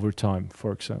over time,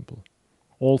 for example.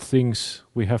 All things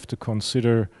we have to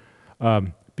consider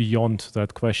beyond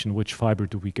that question, which fiber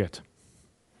do we get?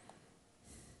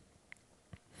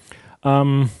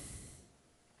 The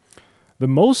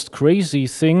most crazy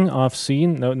thing I've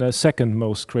seen, the second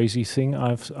most crazy thing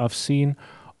I've seen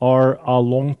are our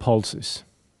long pulses.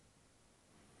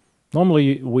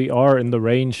 Normally we are in the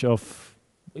range of,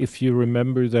 if you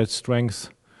remember that strength,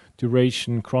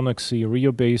 duration, chronic C,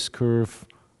 Rio base curve,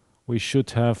 we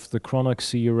should have the chronic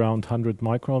C around 100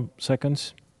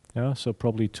 microseconds. Yeah, so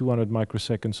probably 200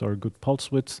 microseconds are a good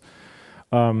pulse width.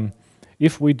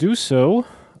 If we do so,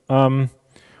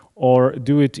 or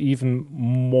do it even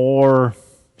more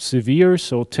severe,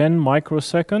 so 10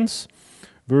 microseconds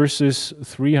versus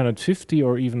 350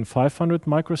 or even 500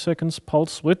 microseconds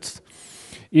pulse width.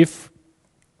 If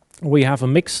we have a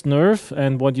mixed nerve,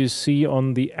 and what you see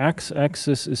on the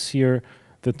x-axis is here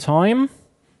the time,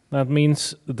 that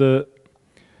means the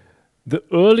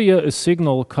earlier a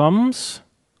signal comes,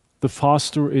 the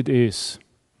faster it is.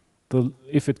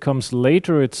 If it comes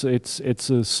later, it's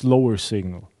a slower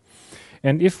signal.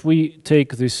 And if we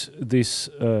take this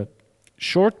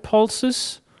short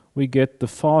pulses, we get the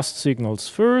fast signals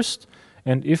first,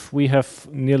 And if we have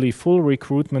nearly full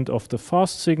recruitment of the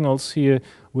fast signals here,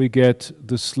 we get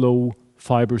the slow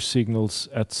fiber signals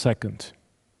at second.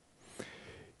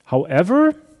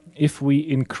 However, if we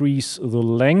increase the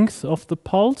length of the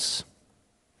pulse,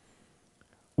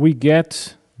 we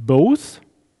get both.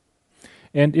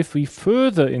 And if we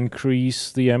further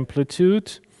increase the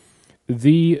amplitude,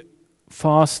 the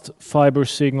fast fiber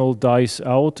signal dies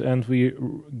out and we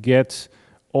get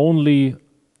only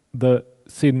the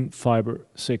thin fiber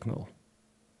signal.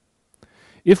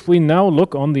 If we now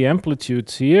look on the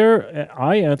amplitudes here,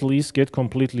 I at least get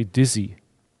completely dizzy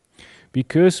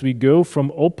because we go from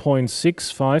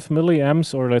 0.65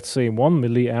 milliamps, or let's say 1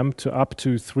 milliamp, to up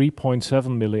to 3.7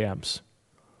 milliamps,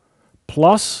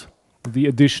 plus the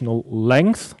additional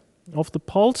length of the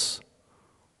pulse,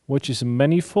 which is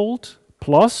manifold,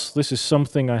 plus, this is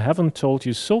something I haven't told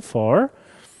you so far,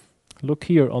 look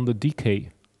here on the decay.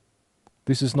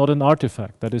 This is not an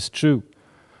artifact, that is true.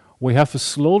 We have a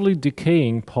slowly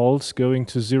decaying pulse going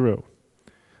to zero.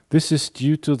 This is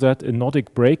due to that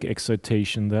anodic break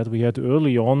excitation that we had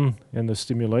early on in the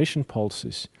stimulation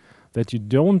pulses, that you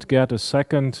don't get a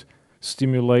second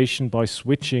stimulation by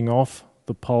switching off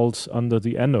the pulse under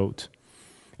the anode.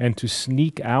 And to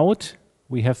sneak out,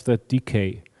 we have that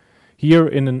decay. Here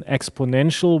in an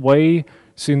exponential way,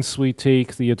 since we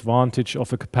take the advantage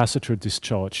of a capacitor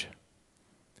discharge.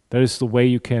 That is the way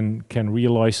you can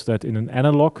realize that in an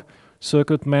analog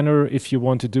circuit manner. If you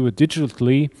want to do it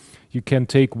digitally, you can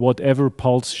take whatever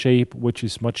pulse shape which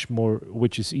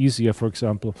is easier, for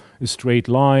example, a straight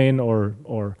line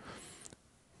or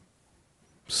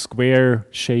square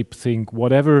shape thing,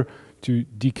 whatever, to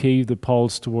decay the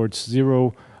pulse towards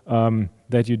zero,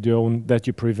 that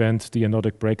you prevent the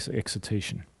anodic break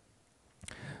excitation.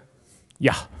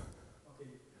 Yeah. Okay,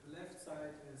 left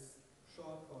side is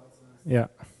short pulses. Yeah.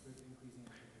 With increasing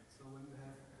amplitude. So when you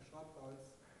have a short pulse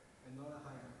and not a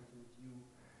high amplitude, you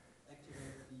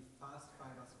activate the fast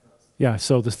fibers first. Yeah,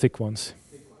 so the thick ones.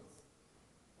 Thick ones.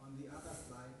 On the other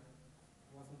side,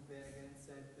 wasn't there again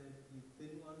said that the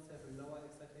thin ones have a lower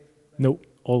excitation? No,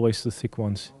 always the thick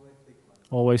ones. Always thick ones.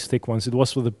 Always thick ones. It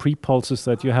was with the pre-pulses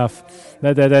that you have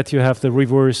that you have the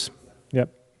reverse.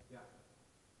 Yep. Yeah.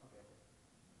 Okay.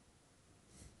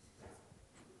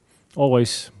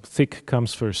 Always thick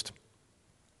comes first.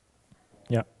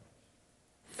 Yeah.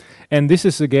 And this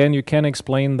is again, you can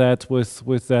explain that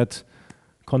with that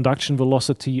conduction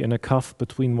velocity in a cuff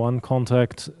between one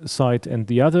contact site and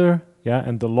the other. Yeah,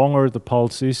 and the longer the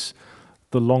pulse is,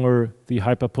 the longer the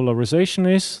hyperpolarization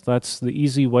is. That's the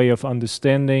easy way of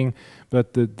understanding,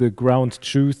 but the ground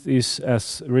truth is,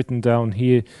 as written down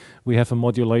here, we have a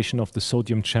modulation of the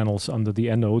sodium channels under the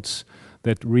anodes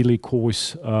that really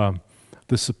cause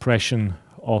the suppression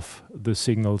of the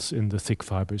signals in the thick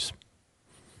fibers.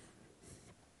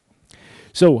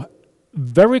 So,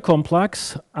 very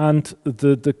complex, and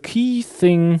the key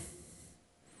thing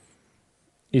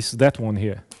is that one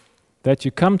here. That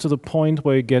you come to the point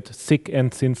where you get thick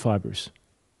and thin fibers.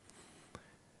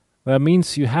 That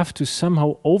means you have to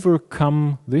somehow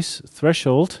overcome this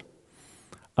threshold.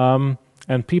 And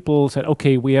people said,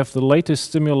 okay, we have the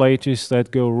latest stimulators that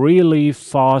go really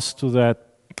fast to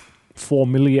that 4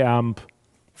 milliamp,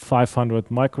 500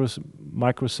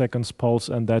 microseconds pulse,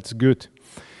 and that's good.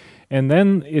 And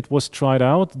then it was tried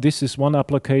out. This is one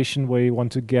application where you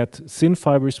want to get thin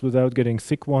fibers without getting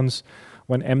thick ones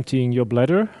when emptying your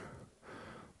bladder.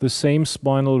 The same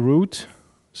spinal root,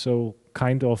 so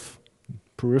kind of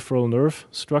peripheral nerve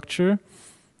structure,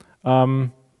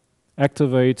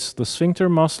 activates the sphincter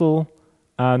muscle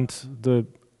and the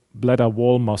bladder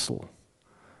wall muscle.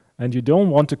 And you don't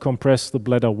want to compress the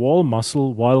bladder wall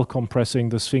muscle while compressing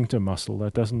the sphincter muscle.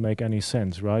 That doesn't make any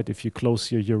sense, right? If you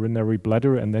close your urinary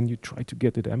bladder and then you try to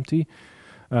get it empty.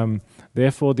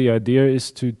 Therefore, the idea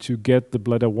is to get the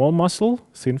bladder wall muscle,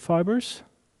 thin fibers,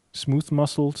 smooth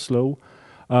muscle, slow,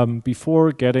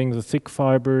 before getting the thick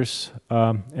fibers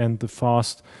and the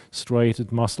fast,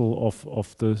 striated muscle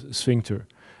of the sphincter.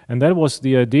 And that was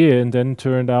the idea, and then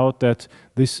turned out that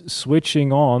this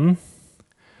switching on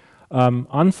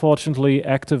unfortunately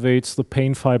activates the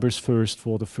pain fibers first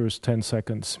for the first 10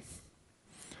 seconds.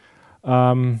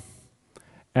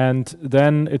 And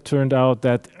then it turned out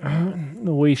that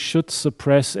we should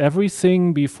suppress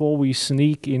everything before we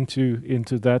sneak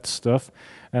into that stuff.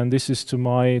 And this is, to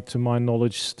my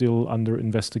knowledge, still under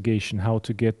investigation, how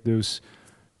to get those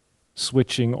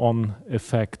switching on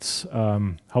effects,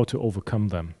 how to overcome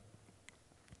them.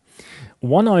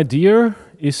 One idea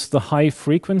is the high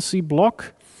frequency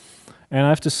block. And I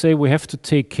have to say, we have to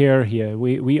take care here.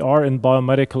 We are in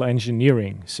biomedical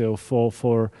engineering. So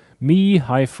for me,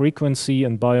 high frequency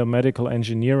and biomedical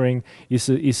engineering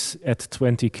is at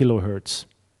 20 kilohertz.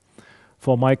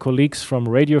 For my colleagues from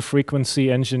radio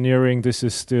frequency engineering, this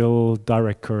is still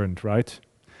direct current, right?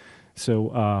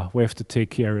 So we have to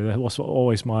take care. That was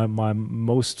always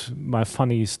my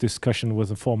funniest discussion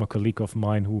with a former colleague of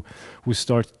mine who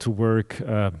started to work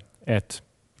at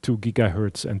 2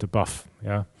 gigahertz and above.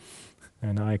 Yeah,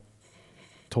 and I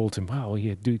told him, "Wow,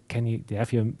 yeah, can you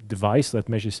have your device that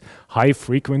measures high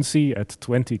frequency at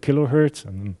 20 kilohertz?"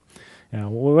 And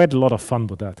we had a lot of fun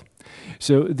with that.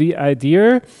 So the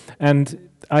idea, and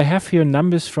I have here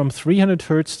numbers from 300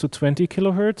 hertz to 20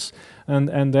 kilohertz,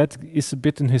 and that is a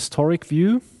bit an historic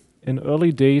view. In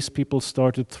early days, people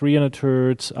started 300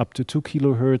 hertz up to 2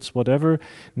 kilohertz, whatever.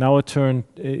 Now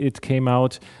it came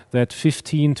out that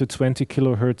 15 to 20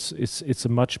 kilohertz it's a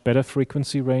much better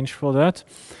frequency range for that.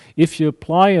 If you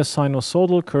apply a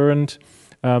sinusoidal current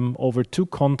over 2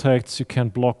 contacts, you can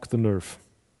block the nerve.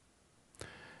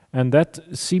 And that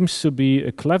seems to be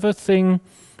a clever thing.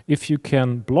 If you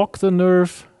can block the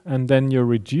nerve and then you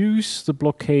reduce the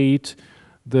blockade,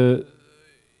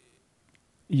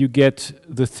 you get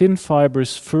the thin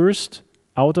fibers first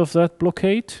out of that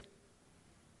blockade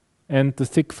and the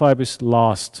thick fibers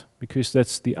last, because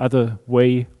that's the other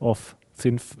way of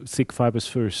thick fibers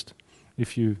first,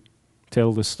 if you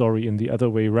tell the story in the other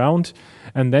way around.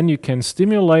 And then you can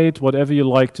stimulate whatever you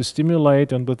like to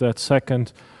stimulate, and with that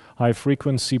second high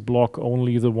frequency block,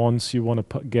 only the ones you want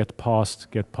to get pass.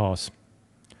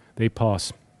 They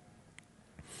pass.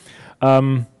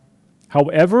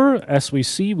 However, as we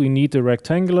see, we need a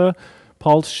rectangular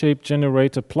pulse-shaped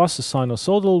generator plus a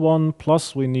sinusoidal one,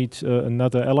 plus we need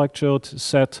another electrode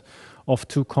set of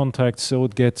 2 contacts, so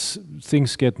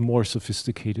things get more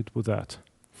sophisticated with that.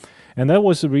 And that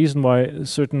was the reason why a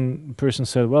certain person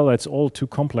said, well, that's all too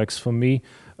complex for me.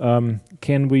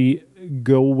 Can we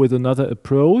go with another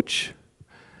approach?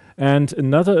 And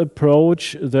another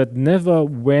approach that never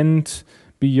went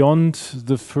beyond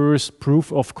the first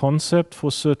proof of concept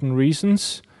for certain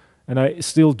reasons. And I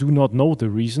still do not know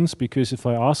the reasons, because if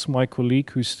I ask my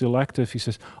colleague who's still active, he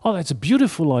says, oh, that's a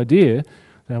beautiful idea.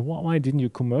 Then why didn't you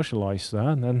commercialize that?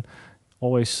 And then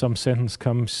always some sentence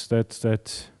comes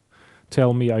that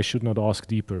tell me I should not ask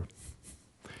deeper.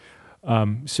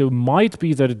 So it might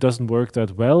be that it doesn't work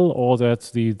that well, or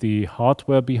that the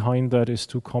hardware behind that is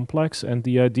too complex. And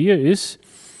the idea is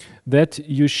that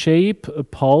you shape a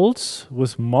pulse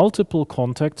with multiple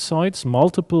contact sites.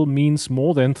 Multiple means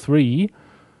more than 3,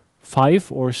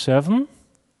 5 or 7,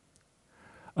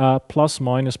 plus,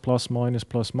 minus, plus, minus,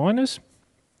 plus, minus.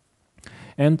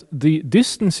 And the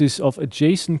distances of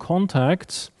adjacent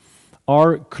contacts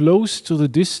are close to the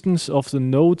distance of the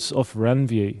nodes of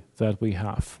Ranvier that we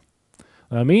have.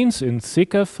 That means in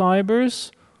thicker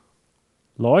fibers,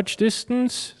 large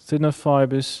distance, thinner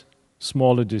fibers,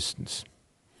 smaller distance.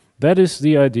 That is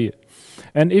the idea.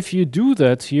 And if you do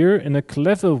that here in a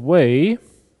clever way,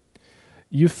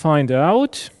 you find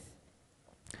out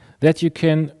that you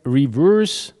can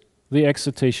reverse the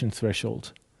excitation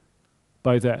threshold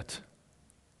by that.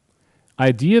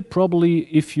 Idea probably,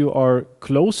 if you are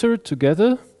closer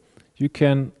together, you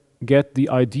can get the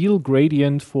ideal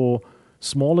gradient for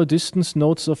smaller distance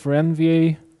nodes of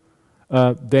Ranvier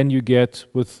than you get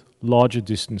with larger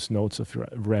distance nodes of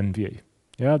Ranvier.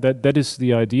 Yeah, that is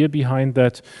the idea behind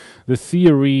that. The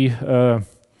theory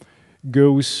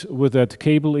goes with that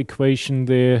cable equation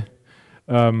there,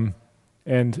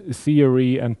 and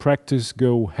theory and practice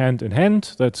go hand in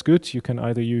hand. That's good. You can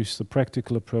either use the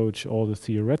practical approach or the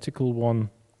theoretical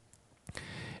one.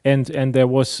 And there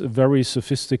was a very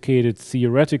sophisticated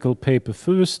theoretical paper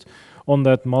first on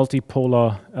that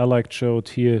multipolar electrode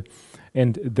here,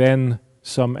 and then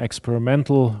some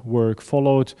experimental work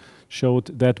followed,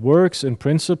 showed that works in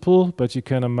principle, but you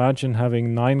can imagine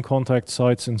having 9 contact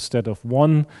sites instead of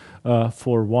 1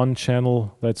 for one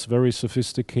channel. That's very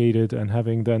sophisticated, and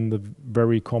having then the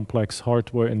very complex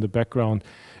hardware in the background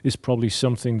is probably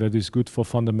something that is good for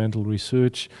fundamental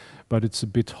research, but it's a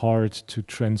bit hard to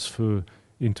transfer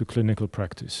into clinical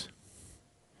practice.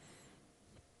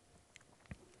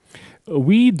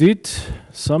 We did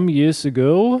some years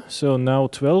ago, so now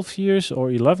 12 years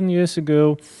or 11 years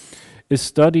ago, a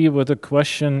study with the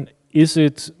question, is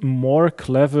it more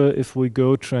clever if we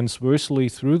go transversely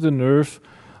through the nerve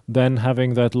than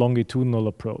having that longitudinal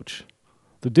approach?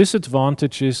 The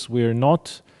disadvantage is we're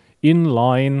not in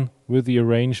line with the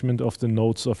arrangement of the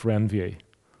nodes of Ranvier.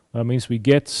 That means we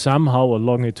get somehow a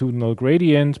longitudinal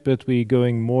gradient, but we're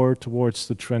going more towards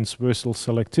the transversal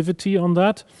selectivity on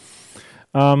that.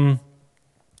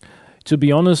 To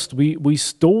be honest, we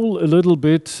stole a little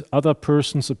bit other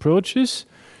person's approaches.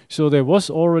 So there was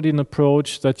already an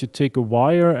approach that you take a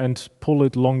wire and pull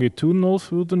it longitudinal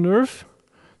through the nerve.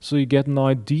 So you get an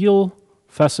ideal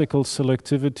fascicle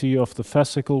selectivity of the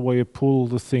fascicle where you pull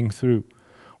the thing through.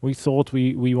 We thought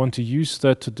we want to use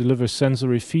that to deliver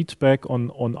sensory feedback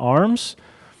on arms.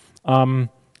 And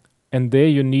there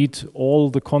you need all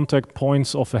the contact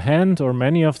points of a hand, or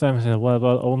many of them. Well,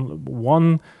 only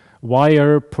one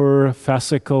wire per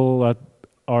fascicle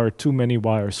are too many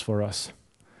wires for us.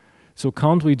 So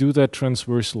can't we do that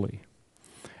transversely?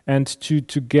 And to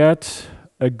get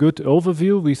a good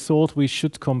overview, we thought we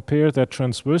should compare that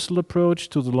transversal approach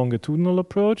to the longitudinal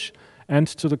approach and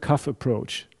to the cuff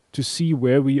approach to see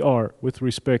where we are with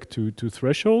respect to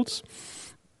thresholds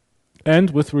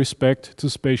and with respect to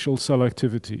spatial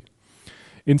selectivity.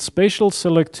 In spatial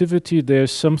selectivity,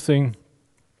 there's something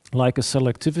like a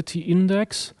selectivity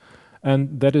index,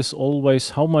 and that is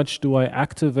always how much do I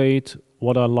activate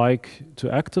what I like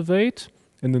to activate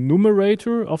in the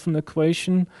numerator of an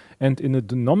equation, and in the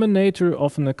denominator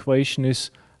of an equation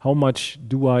is how much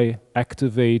do I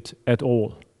activate at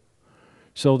all.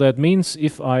 So that means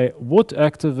if I would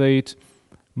activate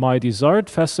my desired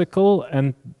fascicle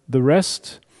and the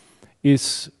rest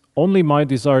is only my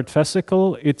desired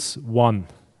fascicle, it's 1.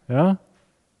 Yeah?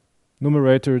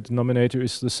 Numerator, denominator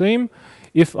is the same.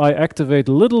 If I activate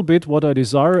a little bit what I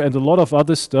desire and a lot of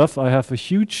other stuff, I have a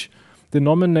huge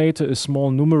denominator, a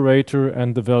small numerator,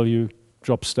 and the value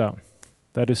drops down.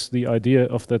 That is the idea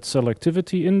of that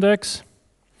selectivity index.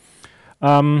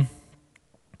 Do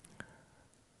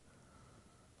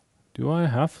I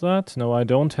have that? No, I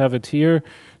don't have it here.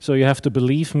 So you have to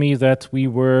believe me that we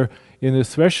were in the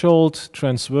threshold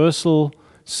transversal,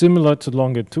 similar to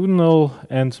longitudinal,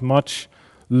 and much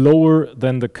lower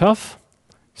than the cuff,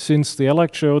 since the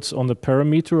electrodes on the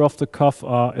parameter of the cuff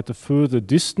are at a further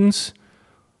distance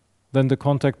than the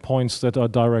contact points that are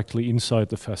directly inside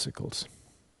the fascicles.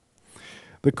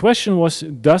 The question was,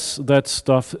 does that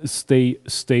stuff stay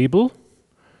stable?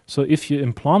 So if you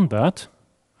implant that,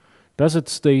 does it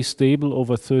stay stable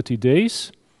over 30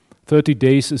 days? 30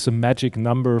 days is a magic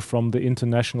number from the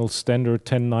international standard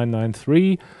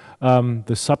 10993,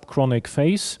 the subchronic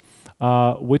phase,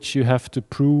 which you have to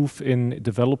prove in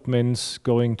developments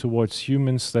going towards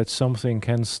humans that something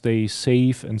can stay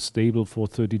safe and stable for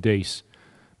 30 days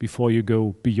before you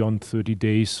go beyond 30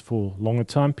 days for longer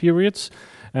time periods.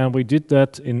 And we did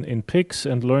that in pigs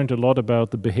and learned a lot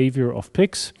about the behavior of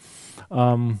pigs.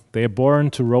 They are born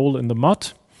to roll in the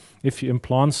mud. If you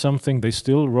implant something, they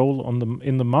still roll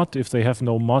in the mud. If they have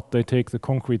no mud, they take the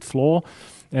concrete floor.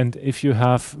 And if you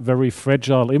have very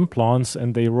fragile implants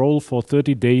and they roll for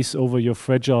 30 days over your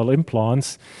fragile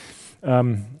implants,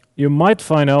 you might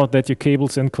find out that your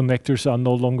cables and connectors are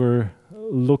no longer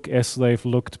look as they've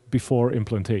looked before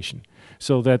implantation.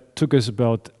 So that took us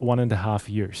about 1.5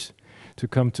 years to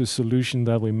come to a solution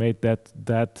that we made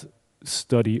that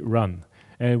study run.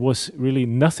 And it was really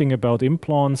nothing about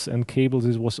implants and cables,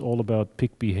 it was all about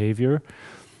pig behavior.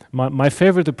 My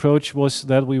favorite approach was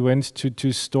that we went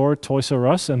to store Toys R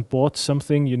Us and bought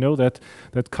something, you know, that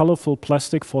colorful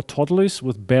plastic for toddlers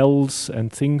with bells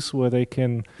and things where they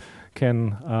can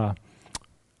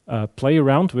play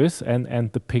around with,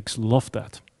 and the pigs loved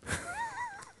that.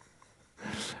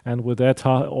 And with that,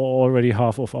 already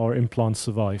half of our implants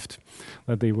survived,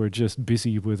 that they were just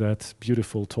busy with that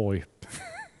beautiful toy.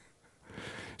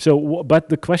 So, but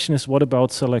the question is, what about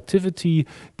selectivity?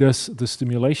 Does the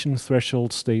stimulation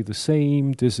threshold stay the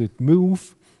same? Does it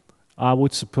move? I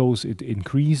would suppose it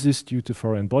increases due to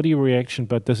foreign body reaction,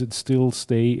 but does it still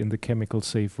stay in the chemical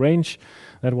safe range?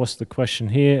 That was the question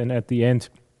here, and at the end,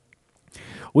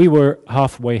 we were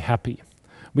halfway happy.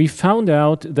 We found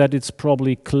out that it's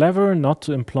probably clever not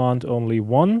to implant only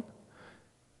one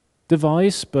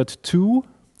device, but two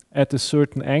at a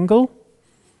certain angle,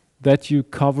 that you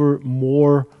cover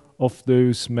more of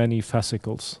those many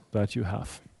fascicles that you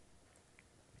have.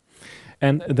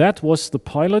 And that was the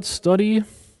pilot study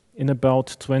in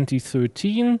about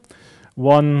 2013.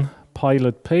 One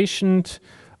pilot patient,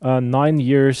 9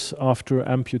 years after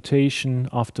amputation,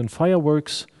 after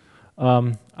fireworks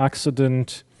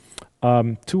accident,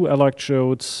 2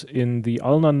 electrodes in the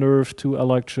ulnar nerve, 2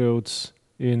 electrodes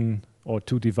in, or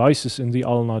 2 devices in the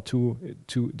ulnar,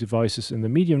 2 devices in the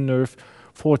median nerve,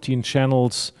 14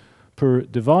 channels per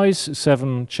device,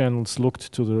 7 channels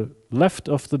looked to the left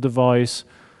of the device,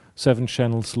 7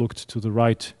 channels looked to the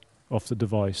right of the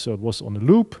device. So it was on a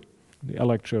loop. The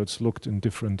electrodes looked in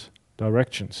different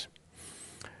directions.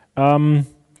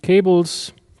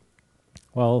 Cables,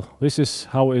 well, this is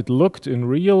how it looked in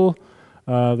real.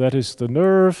 That is the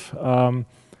nerve.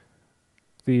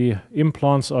 The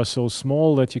implants are so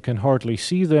small that you can hardly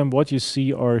see them. What you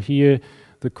see are here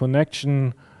the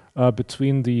connection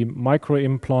between the micro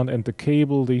implant and the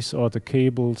cable. These are the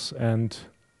cables, and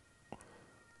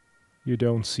you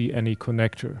don't see any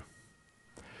connector.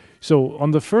 So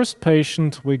on the first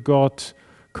patient, we got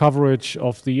coverage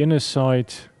of the inner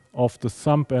side of the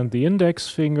thumb and the index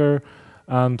finger,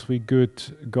 and we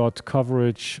got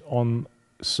coverage on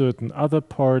certain other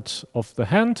parts of the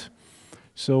hand.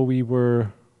 So we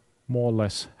were more or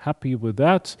less happy with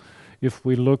that. If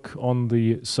we look on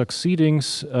the succeeding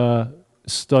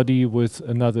study with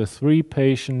another 3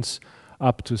 patients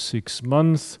up to 6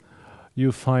 months,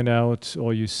 you find out,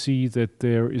 or you see, that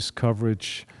there is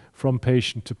coverage from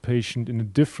patient to patient in a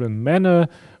different manner,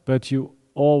 but you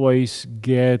always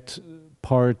get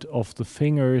part of the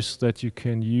fingers that you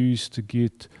can use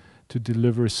to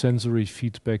deliver sensory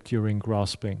feedback during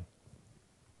grasping.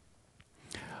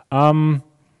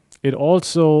 It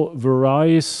also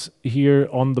varies here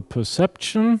on the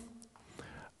perception.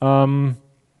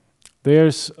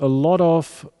 There's a lot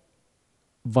of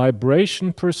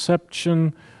vibration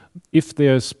perception. If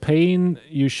there's pain,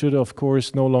 you should, of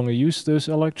course, no longer use those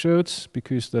electrodes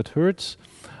because that hurts.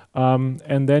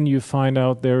 And then you find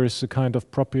out there is a kind of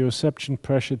proprioception,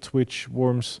 pressure twitch,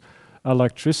 warmth,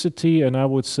 electricity. And I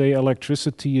would say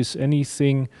electricity is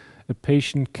anything a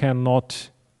patient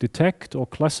cannot detect or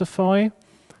classify.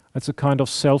 It's a kind of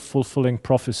self-fulfilling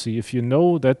prophecy. If you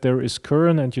know that there is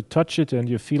current and you touch it and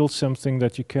you feel something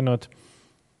that you cannot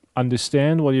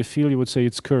understand what you feel, you would say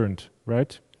it's current,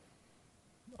 right?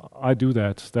 I do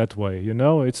that way, you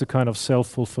know? It's a kind of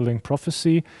self-fulfilling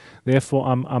prophecy. Therefore,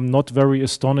 I'm not very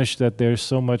astonished that there's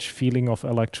so much feeling of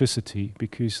electricity,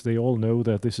 because they all know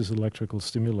that this is electrical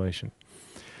stimulation.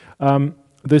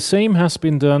 The same has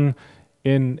been done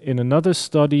in another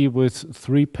study with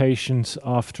 3 patients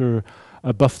after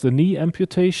above the knee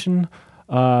amputation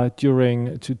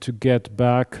to get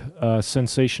back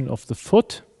sensation of the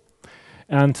foot.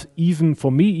 And even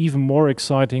for me, even more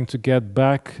exciting to get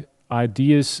back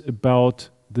ideas about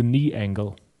the knee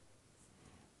angle.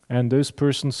 And those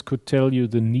persons could tell you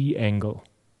the knee angle.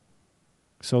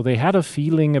 So they had a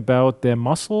feeling about their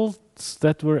muscles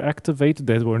that were activated,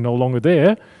 that were no longer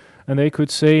there. And they could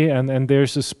say, and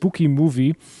there's a spooky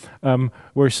movie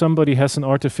where somebody has an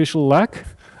artificial leg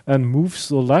and moves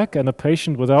the leg, and a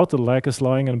patient without the leg is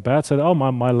lying in bed, said, oh,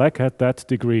 my leg had that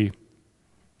degree.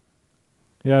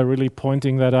 Yeah, really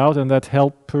pointing that out, and that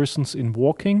helped persons in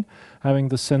walking, having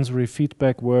the sensory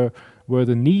feedback where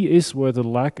the knee is, where the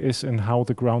leg is, and how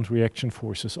the ground reaction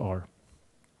forces are.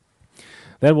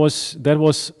 That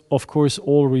was of course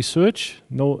all research,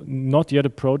 not yet a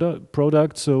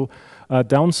product. So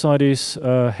downside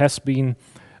has been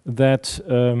that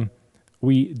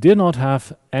we did not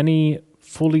have any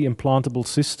fully implantable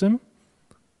system.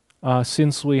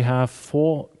 Since we have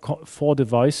four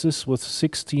devices with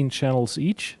 16 channels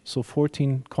each, so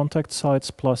 14 contact sites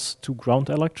plus 2 ground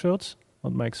electrodes.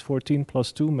 That makes 14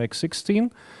 plus 2 makes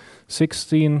 16.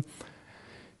 16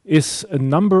 is a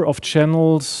number of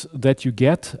channels that you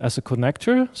get as a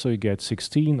connector. So you get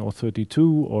 16 or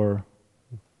 32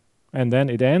 and then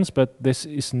it ends, but this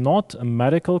is not a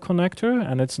medical connector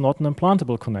and it's not an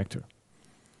implantable connector.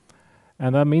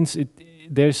 And that means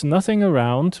there's nothing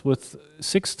around with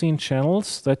 16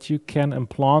 channels that you can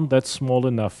implant that's small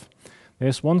enough.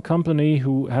 There's one company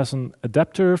who has an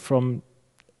adapter from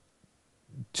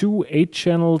 2 8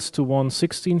 channels to one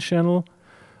 16 channel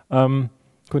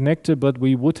connector, but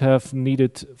we would have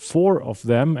needed 4 of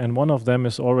them, and one of them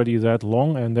is already that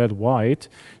long and that wide.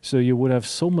 So you would have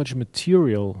so much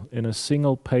material in a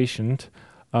single patient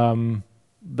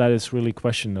that is really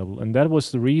questionable. And that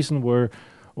was the reason where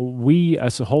we,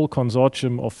 as a whole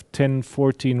consortium of 10,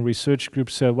 14 research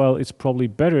groups, said, well, it's probably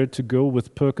better to go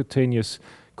with percutaneous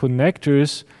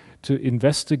connectors to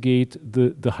investigate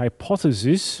the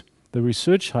hypothesis, the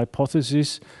research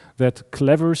hypothesis, that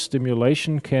clever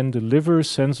stimulation can deliver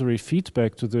sensory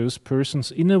feedback to those persons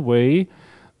in a way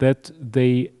that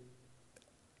they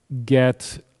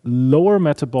get lower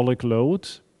metabolic load,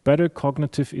 better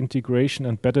cognitive integration,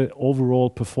 and better overall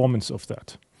performance of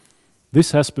that.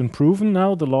 This has been proven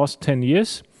now the last 10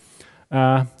 years,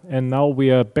 and now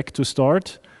we are back to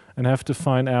start and have to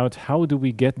find out how do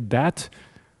we get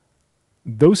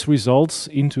those results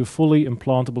into a fully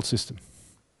implantable system.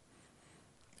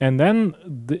 And then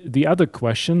the other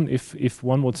question, if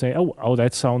one would say, oh,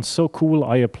 that sounds so cool,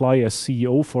 I apply as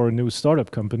CEO for a new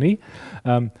startup company.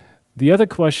 The other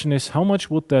question is, how much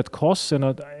would that cost,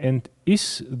 and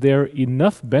is there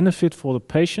enough benefit for the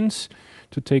patients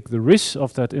to take the risk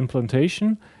of that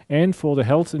implantation and for the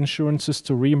health insurances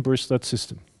to reimburse that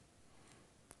system?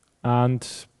 And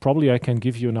probably I can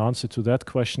give you an answer to that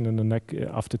question in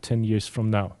after 10 years from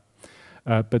now.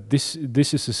 But this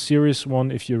is a serious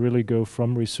one if you really go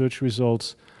from research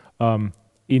results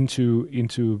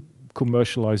into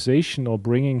commercialization or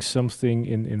bringing something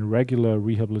in regular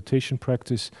rehabilitation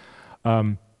practice,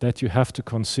 that you have to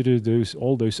consider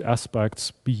all those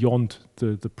aspects beyond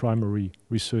the primary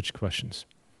research questions.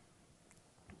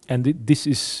 And this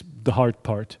is the hard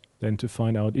part then, to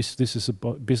find out, is this a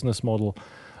business model?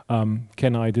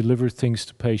 Can I deliver things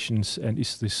to patients, and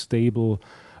is this stable?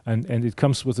 And it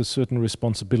comes with a certain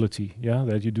responsibility, yeah,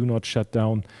 that you do not shut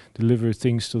down, deliver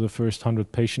things to the first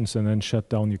 100 patients and then shut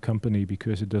down your company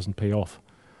because it doesn't pay off.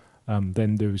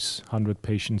 Then those 100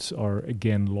 patients are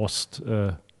again lost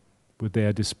with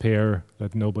their despair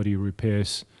that nobody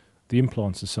repairs the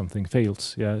implants if something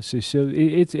fails. Yeah, so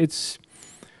it's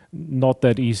not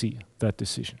that easy, that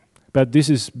decision. But this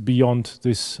is beyond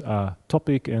this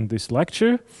topic and this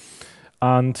lecture.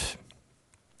 And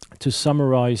to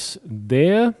summarize,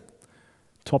 their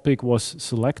topic was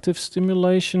selective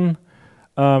stimulation.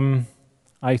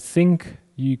 I think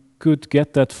you could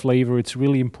get that flavor. It's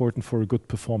really important for a good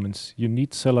performance. You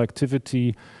need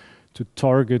selectivity to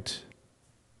target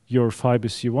your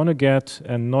fibers you want to get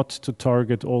and not to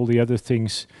target all the other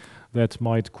things that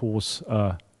might cause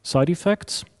side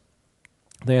effects.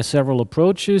 There are several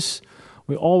approaches.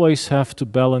 We always have to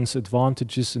balance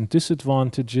advantages and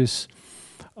disadvantages.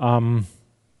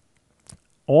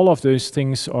 All of those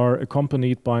things are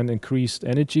accompanied by an increased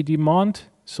energy demand.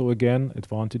 So again,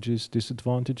 advantages,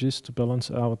 disadvantages to balance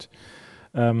out,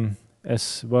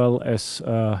 as well as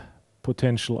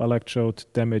potential electrode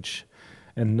damage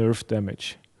and nerve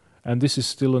damage. And this is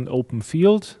still an open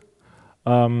field.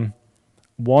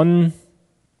 One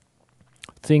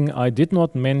thing I did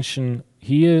not mention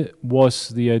here was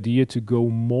the idea to go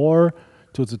more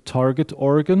to the target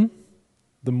organ.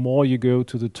 The more you go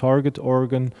to the target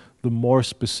organ, the more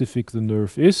specific the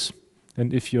nerve is.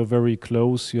 And if you're very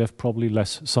close, you have probably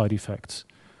less side effects.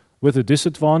 With a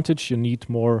disadvantage, you need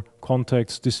more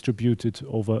contacts distributed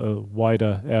over a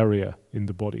wider area in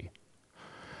the body.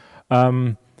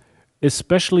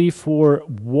 Especially for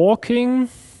walking,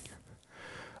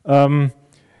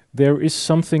 there is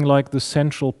something like the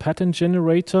central pattern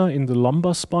generator in the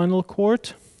lumbar spinal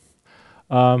cord,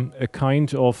 a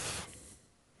kind of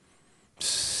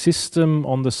system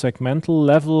on the segmental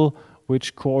level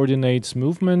which coordinates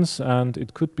movements, and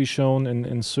it could be shown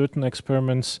in certain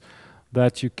experiments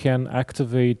that you can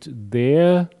activate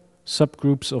their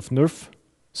subgroups of nerve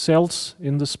cells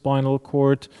in the spinal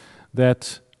cord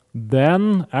that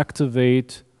then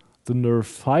activate the nerve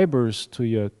fibers to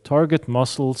your target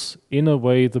muscles in a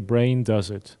way the brain does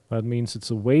it. That means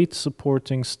it's a weight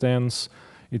supporting stance,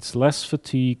 it's less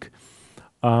fatigue,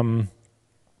 and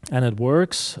it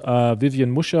works.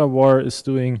 Vivian Mushawar is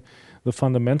doing the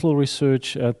fundamental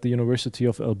research at the University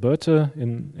of Alberta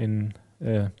in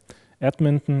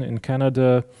Edmonton in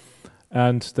Canada,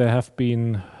 and there have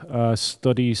been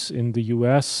studies in the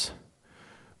US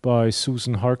by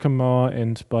Susan Harkema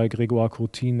and by Grégoire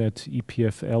Courtine at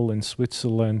EPFL in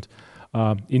Switzerland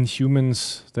in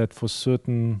humans that for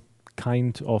certain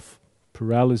kind of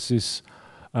paralysis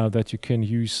that you can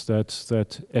use that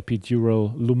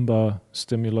epidural lumbar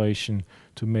stimulation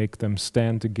to make them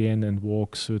stand again and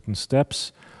walk certain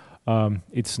steps.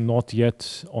 It's not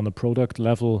yet on a product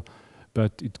level,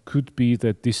 but it could be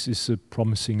that this is a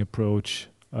promising approach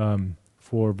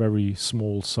for a very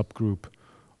small subgroup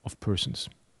of persons.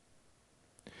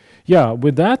 Yeah,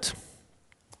 with that,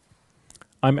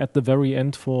 I'm at the very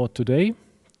end for today.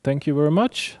 Thank you very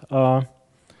much.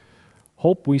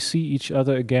 Hope we see each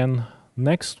other again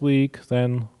next week,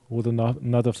 then with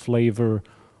another flavor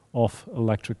of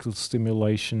electrical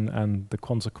stimulation and the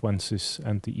consequences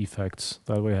and the effects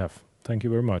that we have. Thank you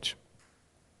very much.